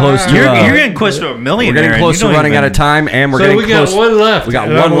 we're getting "Yeah, close to, you're uh, getting close to a millionaire. We're getting close to and you don't running out even- of time, and we're So getting we got close. one left. We got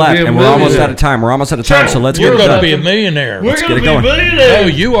and I'm one gonna left, be a and we're almost millionaire. out of time. We're almost out of time, so let's You're get it going to done. be a millionaire. We're get gonna it be going. millionaires. Oh,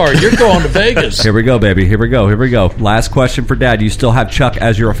 you are. You're going to Vegas. Here we go, baby. Here we go. Here we go. Last question for Dad. You still have Chuck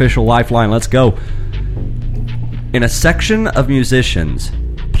as your official lifeline. Let's go. In a section of musicians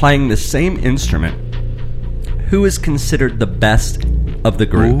playing the same instrument, who is considered the best of the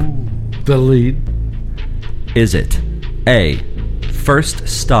group? The lead. Is it A, first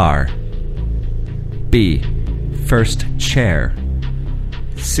star, B, first chair,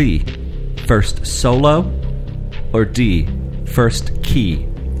 C, first solo, or D, first key?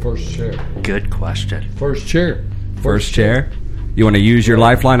 First chair. Good question. First chair. First chair? You want to use your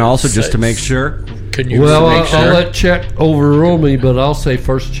lifeline also just to make sure? Can you Well, make I'll sure? let Chet overrule me, but I'll say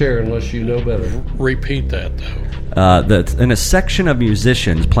first chair unless you know better. Repeat that, though. In a section of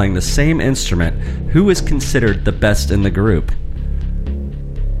musicians playing the same instrument, who is considered the best in the group?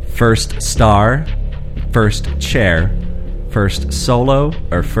 First star, first chair, first solo,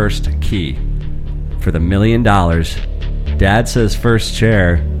 or first key? For the $1 million. Dad says first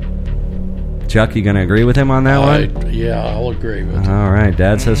chair. Chuck, you going to agree with him on that one? Yeah, I'll agree with you. All right,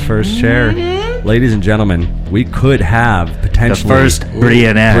 Dad says first chair. Ladies and gentlemen, we could have The potentially first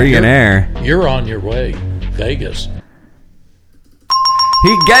Brienne. Brienne. You're on your way. Vegas.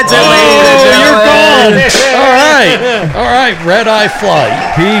 He gets it, ladies and gentlemen. All right. Red Eye Flight.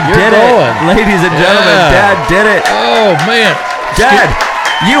 He You're did going. it, ladies and gentlemen. Yeah. Dad did it. Oh, man. Dad,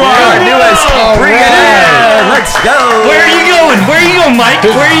 you are our newest All Brienne. right. Let's go. Where are you going? Where are you going, Mike?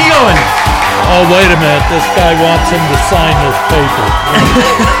 Where are you going? Oh, wait a minute. This guy wants him to sign this paper.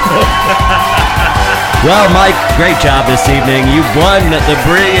 Well, Mike, great job this evening. You won the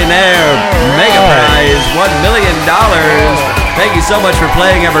Brillionaire Mega Prize, $1 million. Thank you so much for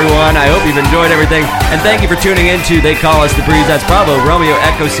playing, everyone. I hope you've enjoyed everything. And thank you for tuning in to They Call Us the Breeze. That's Bravo, Romeo,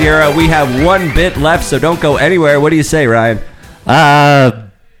 Echo, Sierra. We have one bit left, so don't go anywhere. What do you say, Ryan?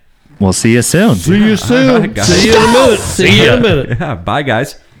 We'll see you soon. See you soon. Guys. See you in a minute. See you in a minute. Yeah, bye,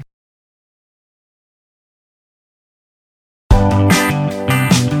 guys.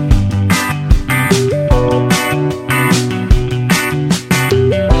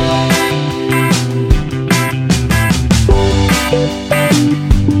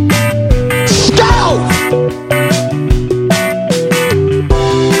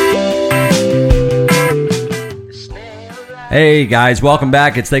 Hey guys, welcome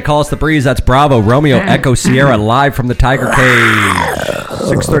back. It's They Call Us the Breeze. That's Bravo, Romeo, Echo, Sierra, live from the Tiger Cage.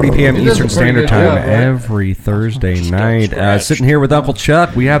 6:30 p.m. He does Eastern a pretty Standard good Time job, right? every Thursday night. Sitting here with Uncle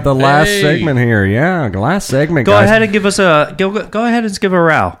Chuck. We have the last Hey. segment here. Yeah, the last segment. Go guys. ahead and give us a go ahead and give a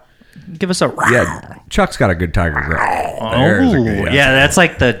row. Give us a Yeah, Chuck's got a good tiger growl. There's a good- yeah, that's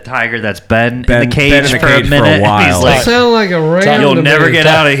like the tiger that's been in Been the cage, in the for, cage a for a minute. while. And he's That like, sound like a ram. "You'll to never me. get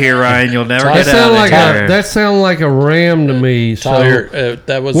out of here, Ryan. You'll never That get out sound of like here." that sound like a ram to me. So, Tiger.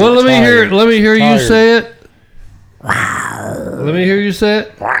 That was. well, a let me hear. tiger. Let me hear you Tiger. say it. Let me hear you say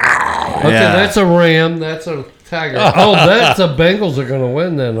it. Okay, Yeah. that's a ram. That's a tiger. Oh, that's the Bengals are going to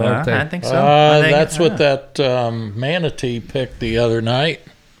win then, aren't they? I think so. I think- That's what that manatee picked the other night.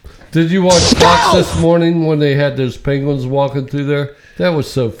 Did you watch Fox this morning when they had those penguins walking through there? That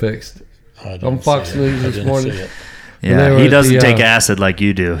was so fixed. I didn't On Fox see it. News I this didn't morning. see it. they Yeah, were he at doesn't the, take acid like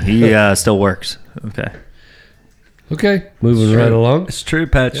you do. He still works. Okay. Okay, moving right along. It's true,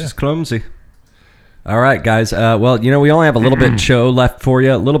 Patch. It's clumsy. All right, guys. Well, we only have a little bit of show left for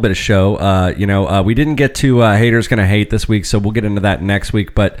you. A little bit of show. We didn't get to Haters Gonna Hate this week, so we'll get into that next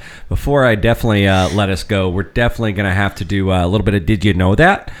week. But before I definitely let us go, we're definitely going to have to do a little bit of Did You Know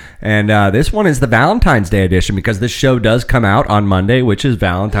That? And this one is the Valentine's Day edition because this show does come out on Monday, which is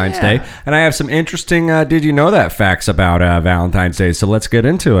Valentine's Day. And I have some interesting Did You Know That facts about Valentine's Day, so let's get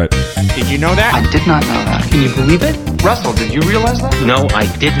into it. Did you know that? I did not know that. Can you believe it? Russell, did you realize that? No, I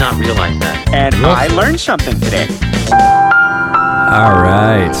did not realize that. And I learned something today. All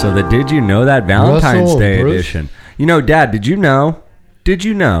right, so the Did You Know That Valentine's Russell, Day Bruce? edition. Dad, did you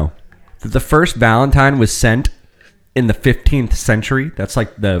know that the first Valentine was sent in the 15th century? That's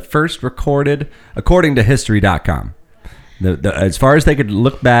like the first recorded, according to History.com. As far as they could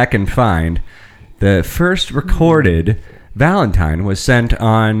look back and find, the first recorded Valentine was sent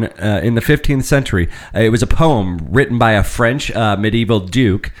on in the 15th century. It was a poem written by a French medieval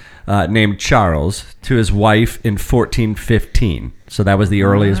duke named Charles to his wife in 1415. So that was the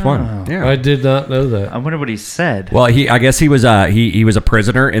earliest one. Yeah. I did not know that. I wonder what he said. Well, I guess he was he was a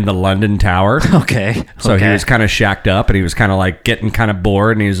prisoner in the London Tower. Okay. So he was kind of shacked up, and he was kind of like getting kind of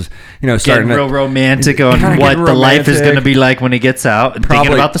bored, and he was, starting getting real to romantic on kinda what getting the life is romantic. going to be like when he gets out, and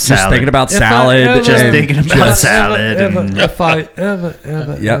thinking about the just salad. thinking about If I salad, ever- Just and thinking about just- salad. and- If I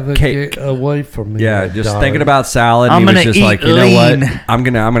ever cake. get away from me, Yeah, I just die. thinking about salad. I'm And he was gonna just eat like, you know lean. what? I'm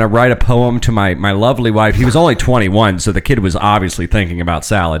gonna write a poem to my lovely wife. He was only 21, so the kid was obviously thinking about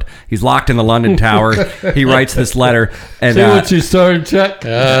salad. He's locked in the London Tower. He writes this letter, and See what you started, Chuck?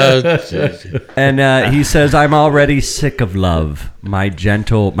 he says, "I'm already sick of love. My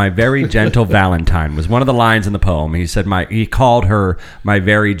very gentle Valentine," was one of the lines in the poem. He said, he called her my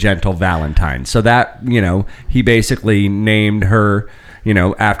very gentle Valentine. So that, he basically named her,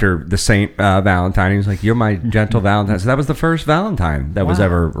 after the Saint Valentine. He was like, "You're my gentle Valentine." So that was the first Valentine that was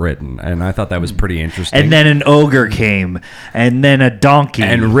ever written, and I thought that was pretty interesting. And then an ogre came, and then a donkey,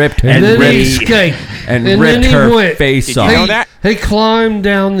 and ripped And then he ripped escaped. and then ripped he her went. face Did you off. know that? He climbed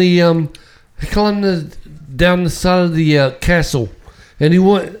down the down the side of the castle, and he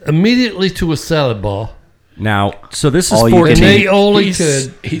went immediately to a salad bar. Now, so this is All you can 14. And they all he He's-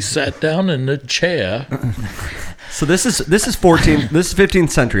 could. He sat down in the chair. So this is 14. This is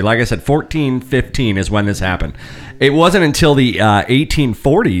 15th century. Like I said, 1415 is when this happened. It wasn't until the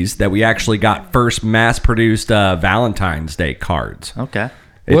 1840s that we actually got first mass-produced Valentine's Day cards. Okay.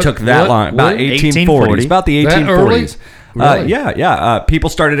 It What- took that what- long. About what? 1840s. About the That 1840s. early? Really? Yeah. People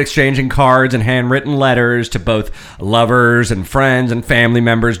started exchanging cards and handwritten letters to both lovers and friends and family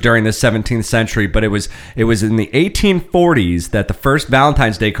members during the 17th century. But it was in the 1840s that the first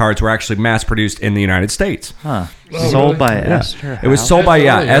Valentine's Day cards were actually mass produced in the United States. Huh. Oh, Sold really? by Yeah. Esther. It was Howe? sold by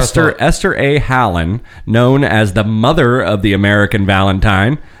That's early, I thought. Esther A. Howland, known as the mother of the American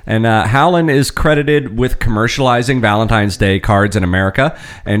Valentine. And Howland is credited with commercializing Valentine's Day cards in America.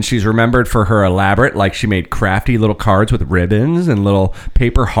 And she's remembered for her elaborate, like she made crafty little cards with ribbons and little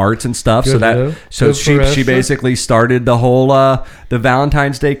paper hearts and stuff. Good Good for she Esther. basically started the whole the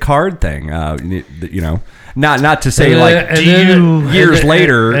Valentine's Day card thing. Not to say years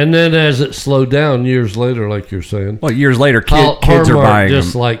later. and then as it slowed down years later, like you're saying, Well, years later, kids are Hallmark buying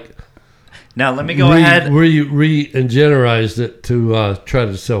just them. like Now let me go ahead. re-engineerized it to try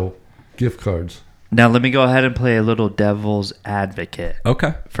to sell gift cards. Now let me go ahead and play a little devil's advocate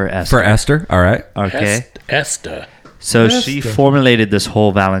Okay. for Esther. For Esther, all right. Okay. Esther. So she Esther. formulated this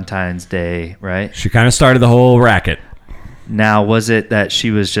whole Valentine's Day, right? She kind of started the whole racket. Now, was it that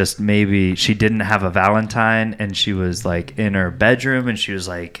she was just maybe she didn't have a Valentine and she was like in her bedroom and she was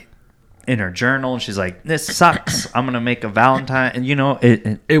like in her journal and she's like, "This sucks. I'm gonna make a Valentine."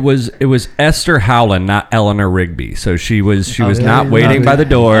 And It was Esther Howland, not Eleanor Rigby. So she was Okay. not waiting by the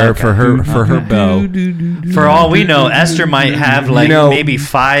door for her beau. for all we know, Esther might have like maybe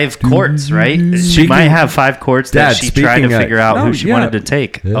 5 courts, right? She Speaking- might have 5 courts that Dad, she tried to speaking of- figure out no, who she yeah. wanted to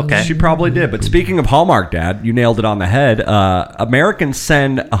take. Okay. She probably did. But speaking of Hallmark, Dad, you nailed it on the head. Americans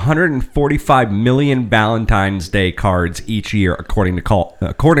send 145 million Valentine's Day cards each year, according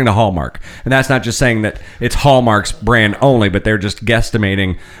to Hallmark. And that's not just saying that it's Hallmark's brand only, but they're just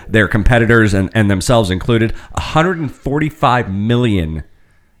guesstimating their competitors and themselves included. 145 million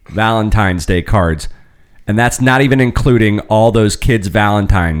Valentine's Day cards. And that's not even including all those kids'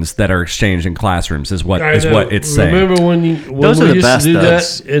 Valentines that are exchanged in classrooms. Is what it's saying. Remember when Those are we the used best, to do though.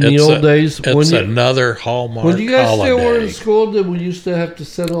 that in the old days? It's another Hallmark When you guys still were holiday. in school, did we used to have to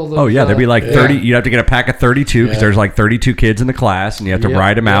send all those? Oh yeah, there'd be like yeah. 30. You'd have to get a pack of 32 because Yeah. there's like 32 kids in the class, and you have to Yep,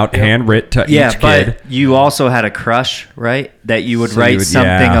 write them yep, out, yep. handwritten to Yeah, each kid. but you also had a crush, right? That you would So you write would- something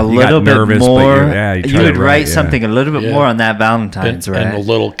yeah, a you got little bit nervous, but more. you try would to write write, yeah. something a little bit Yeah. more on that Valentine's, and, right? and the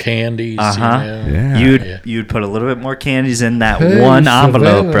little candies. Uh huh. Yeah. You'd put a little bit more candies in that Hey, one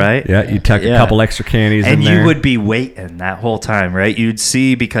envelope, Savannah. right? Yeah, you tuck a Yeah. couple extra candies And in there. you would be waiting that whole time, right? You'd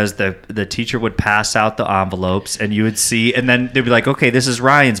see because the teacher would pass out the envelopes, and you would see, and then they'd be like, "Okay, this is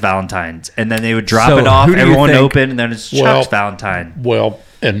Ryan's Valentine's," and then they would drop So it off. who do you Everyone think- open, and then it's Well- Chuck's Valentine. Well,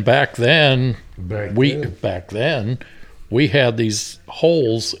 and back then, Back then we had these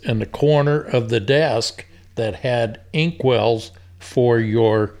holes in the corner of the desk that had inkwells for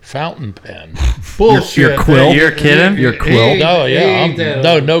your fountain pen. Bullshit. Your quill? You're kidding? Your quill? No, yeah, Ain't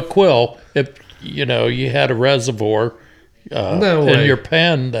that no quill. If you had a reservoir No in way. your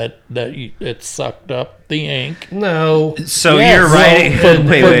pen it sucked up the ink. No. So Yes. you're writing.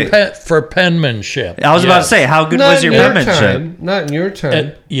 for, wait. for penmanship. I was about to Yes. say, how good Not was your in your penmanship? time. Not in your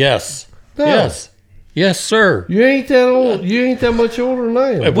time. Yes. No. Yes. Yes, sir. You ain't that old. You ain't that much older than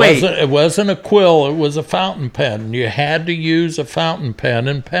I am. It wasn't a quill. It was a fountain pen. You had to use a fountain pen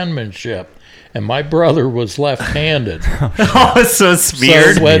in penmanship. And my brother was left-handed. Oh, it's so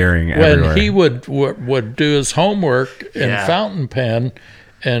smeared. So Smearing when everywhere. he would do his homework in Yeah. fountain pen,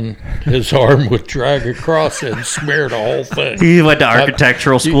 and his arm would drag across it and smear the whole thing. He went to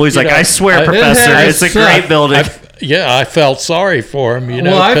architectural school. He's you like, know, I swear, I- Professor, it it's a sucked. great building. I felt sorry for him. You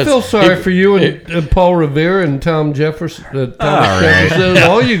know, Well, I 'cause feel sorry he- for you and Paul Revere and Tom Jefferson, right. Jefferson,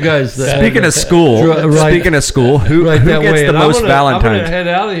 all you guys. That Speaking of school, Right. speaking of school, who right that gets way. the And most I'm Valentine's? gonna head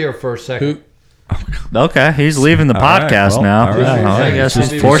out of here for a second. Okay, he's leaving the All right, podcast well, now. all right. Oh, I guess He's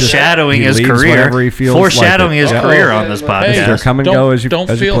he's just- foreshadowing he his leaves career. whenever he feels Foreshadowing like it. his Yeah. career on this Hey, podcast. Mr. Come and don't, go as you don't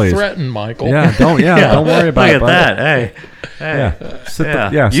as you feel please. threatened, Michael. Yeah, don't worry about Look it. at bud. that. Hey. Yeah, sit Yeah.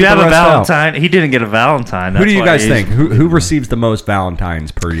 the, yeah. sit You have the a rest out. Valentine. He didn't get a Valentine. Who That's do you why guys he's- think? Who receives the most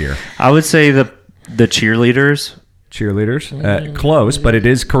Valentines per year? I would say the cheerleaders. Cheerleaders, close, but it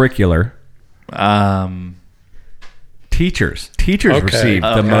is curricular. Teachers Okay. receive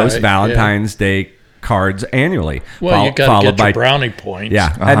the Okay, most yeah. Valentine's Day cards annually. Well, you got to followed get by your brownie points.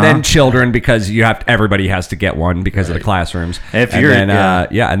 yeah, and then children because everybody has to get one because of the classrooms. If and you're- then,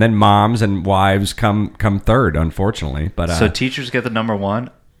 yeah. and then moms and wives come third, unfortunately. But So teachers get the number one.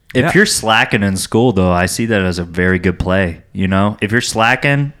 If Yeah. you're slacking in school, though, I see that as a very good play. You know, if you're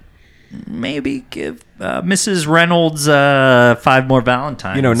slacking, maybe give Mrs. Reynolds 5 more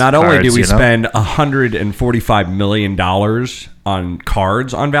Valentines. not only do cards, we you know? spend $145 million on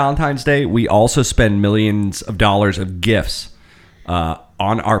cards on Valentine's Day, we also spend millions of dollars of gifts on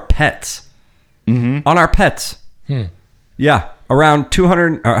our pets. Mm-hmm. On our pets. Yeah, around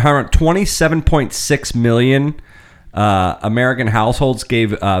 27.6 million American households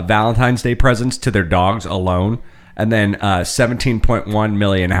gave Valentine's Day presents to their dogs alone, and then 17.1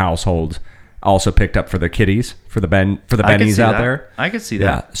 million households also picked up for the kitties, for the I could bennies see out that. there. I could see Yeah.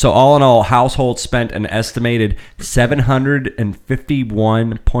 that. So all in all, households spent an estimated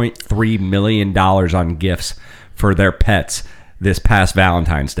 $751.3 million on gifts for their pets this past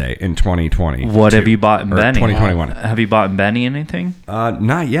Valentine's Day in 2020. What have you bought in Or Benny? 2021. Have you bought in Benny anything?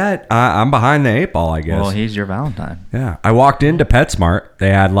 Not yet. I'm behind the 8 ball, I guess. Well, he's your Valentine. Yeah, I walked into PetSmart. They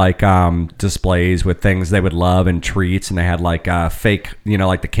had like displays with things they would love and treats, and they had like fake,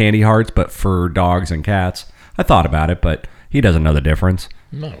 like the candy hearts, but for dogs and cats. I thought about it, but he doesn't know the difference.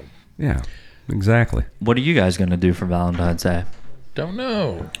 No, Yeah, exactly. What are you guys going to do for Valentine's Day? don't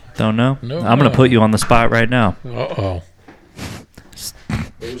know. Don't know? No, I'm going no. to put you on the spot right now. Uh-oh.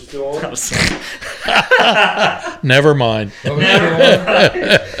 Never mind. I'm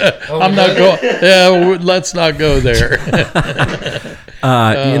not going. Yeah, let's not go there.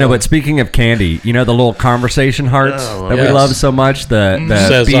 But speaking of candy, the little conversation hearts that we Yes. love so much. The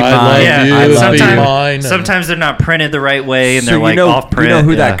Says, Be "I love Mine, you, I be love you. mine." and- Sometimes they're not printed the right way, and So they're like off print. You know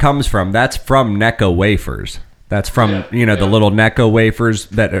who Yeah. that comes from? That's from Necco wafers. That's from the little Necco wafers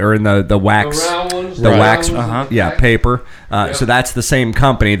that are in the wax, round ones, the right. wax, Uh-huh. paper. So that's the same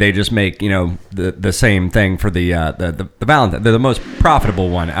company. They just make the same thing for the Valentine. They're the most profitable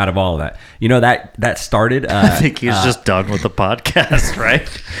one out of all of that. That started. I think he's just done with the podcast, right?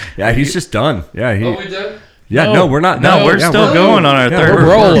 Yeah, he's just done. Yeah, Are we done? no, we're not. No, we're yeah, still going on our third.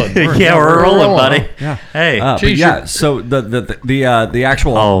 we're rolling. Yeah, we're rolling, rolling. buddy. Yeah. Hey, But Geez, yeah, so the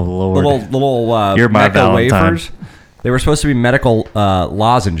actual Oh, Lord. little You're my Necco Valentine. wafers. They were supposed to be medical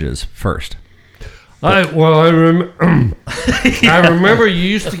lozenges first. I remember you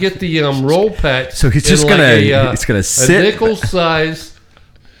used to get the roll pack. So he's in just like gonna- he's gonna a sit- nickel size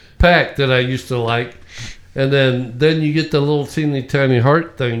pack that I used to like, and then you get the little teeny tiny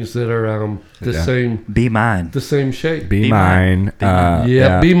heart things that are the Yeah. same be mine. shape. Be Be mine. mine.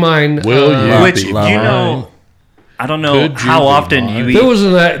 Yeah, be mine. Will you? Love Which be you mine. know, I don't know Could you how be often mine? you eat. There was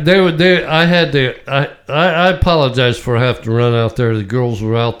that. I had to. I apologize for having to run out there. The girls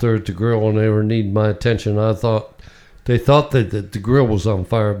were out there at the grill and they were needing my attention. They thought that the grill was on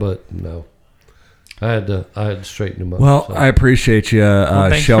fire, but no. I had to straighten them up. Well, so. I appreciate you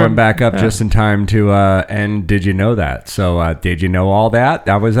thanks showing for- back up yeah. just in time to end. Did you know that? So, did you know all that?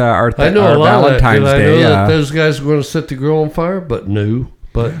 That was our I know our a lot Valentine's of that. Did I Day. know that those guys were going to set the grill on fire? But no.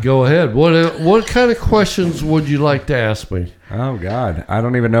 But go ahead. What kind of questions would you like to ask me? Oh God, I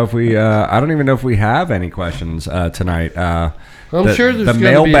don't even know if we have any questions tonight. I'm sure there's gonna be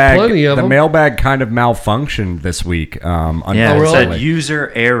mailbag. plenty of the them. mailbag kind of malfunctioned this week. Yeah, it unfortunately. said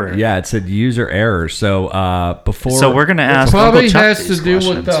user error. Yeah, it said user error. So before, So we're gonna ask. Probably Uncle Chuck has to these do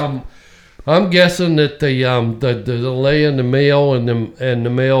questions. with. I'm guessing that the delay in the mail and the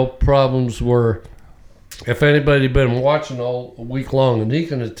mail problems were. If anybody been watching all week long, and he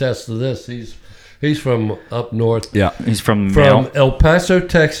can attest to this, He's from up north. Yeah. He's from From Mail. El Paso,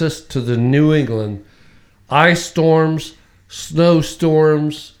 Texas to the New England. Ice storms,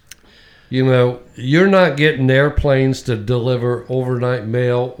 snowstorms. You know, you're not getting airplanes to deliver overnight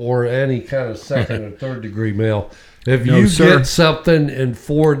mail or any kind of second or third degree mail. If No, you sir. get something in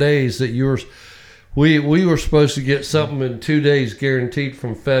 4 days that we were supposed to get something in 2 days guaranteed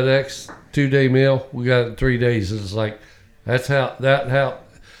from FedEx, 2-day mail. We got it in 3 days. It's like that is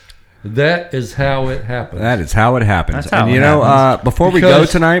how it happens. That is how it happens. That's how and it you know, happens. before we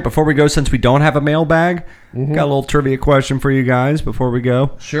Because- go, since we don't have a mailbag, got a little trivia question for you guys before we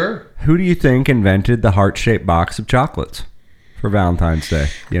go. Sure. Who do you think invented the heart-shaped box of chocolates for Valentine's Day?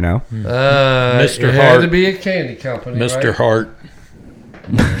 You know, Mr. It had Hart. to be a candy company, Mr. right? Hart.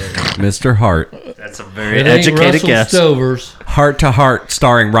 Mr. Hart. That's a very It ain't educated Russell guess. Stovers. Heart to Heart,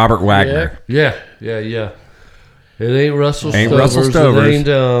 starring Robert Wagner. Yeah. It ain't Russell Ain't Stovers. Russell Stovers. It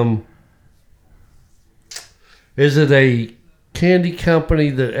ain't, is it a candy company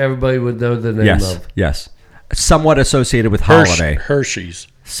that everybody would know the name Yes, of? yes. Somewhat associated with holiday. Hershey's.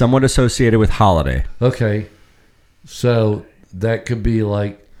 Somewhat associated with holiday. Okay. So that could be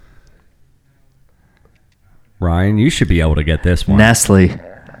like Ryan, you should be able to get this one. Nestle.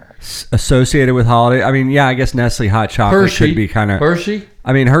 Associated with holiday. I mean, yeah, I guess Nestle hot chocolate Hershey. could be kind of. Hershey?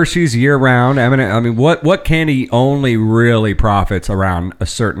 I mean, Hershey's year round. I mean, what candy only really profits around a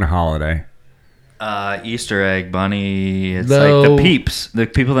certain holiday? Easter egg bunny. It's No. like the Peeps. The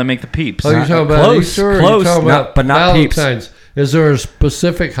people that make the Peeps. Oh, you're talking about Close, Easter? Or close, you're talking not- about but not Peeps. Valentine's? Is there a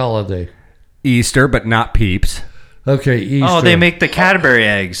specific holiday? Easter, but not Peeps. Okay, Easter. Oh, they make the Cadbury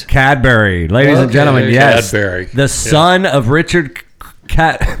eggs. Cadbury, ladies and Okay. gentlemen, yes, Cadbury. the son of Richard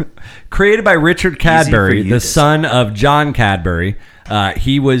created by Richard Cadbury, you the to son of John Cadbury.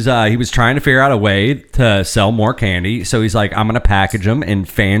 He was trying to figure out a way to sell more candy, so he's like, I'm going to package them in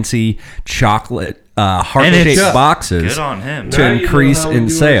fancy chocolate heart-shaped it's- boxes Good on him. to Now you know increase how we in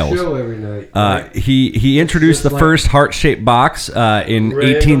do our sales. show every night, right? He introduced the Just like- first heart-shaped box in Random all over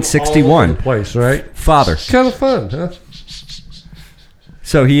 1861. the place, right? Father. Kind of fun, huh?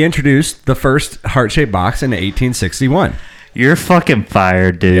 So he introduced the first heart-shaped box in 1861. You're fucking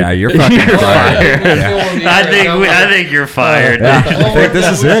fired, dude. Yeah, you're fucking fired. I think you're fired. Yeah. I think this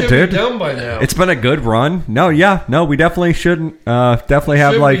is it, Be dude. done by now. It's been a good run. No, we definitely shouldn't. Definitely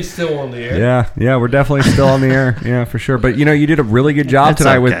have Should like, be still on the air. yeah, we're definitely still on the air. Yeah, for sure. But you did a really good job That's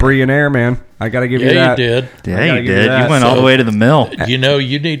tonight with okay. Brie and Air, man. I got to give you Yeah, that. you did. I Yeah, gotta you give you did. that. You went all the way to the mill. You know,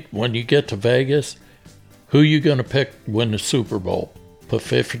 you need, when you get to Vegas, who you going to pick win the Super Bowl? Put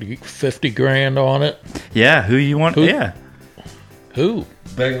 50 grand on it? Yeah, who you want? Who? Yeah. Who?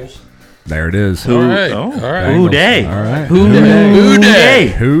 Bengals. There it is. All right. Oh. All right. Who day? All right. Who Who day?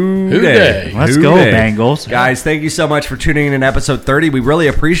 Who Who day? day? Let's Who go, day? Bengals. Guys, thank you so much for tuning in episode 30. We really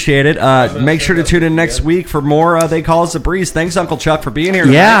appreciate it. Make sure to tune in next week for more They Call Us the Breeze. Thanks, Uncle Chuck, for being here.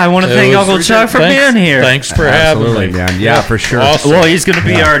 Yeah, tonight. I want to It thank was- Uncle Chuck for Thanks- being here. Thanks for Absolutely, having me. man. Yeah, for sure. Awesome. Well, he's going to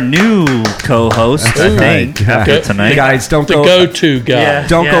be our new co-host, I think, right. after Yeah. tonight. Guys, don't The go. go-to guy. Yeah.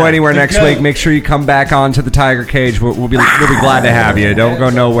 Don't go anywhere next go. week. Make sure you come back on to the Tiger Cage. We'll be glad to have you. Don't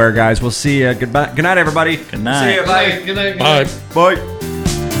go nowhere, guys. We'll see you. Goodbye. Good night, everybody. Good night. See you. Bye. Good night. Bye. Bye.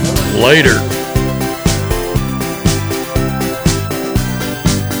 Later.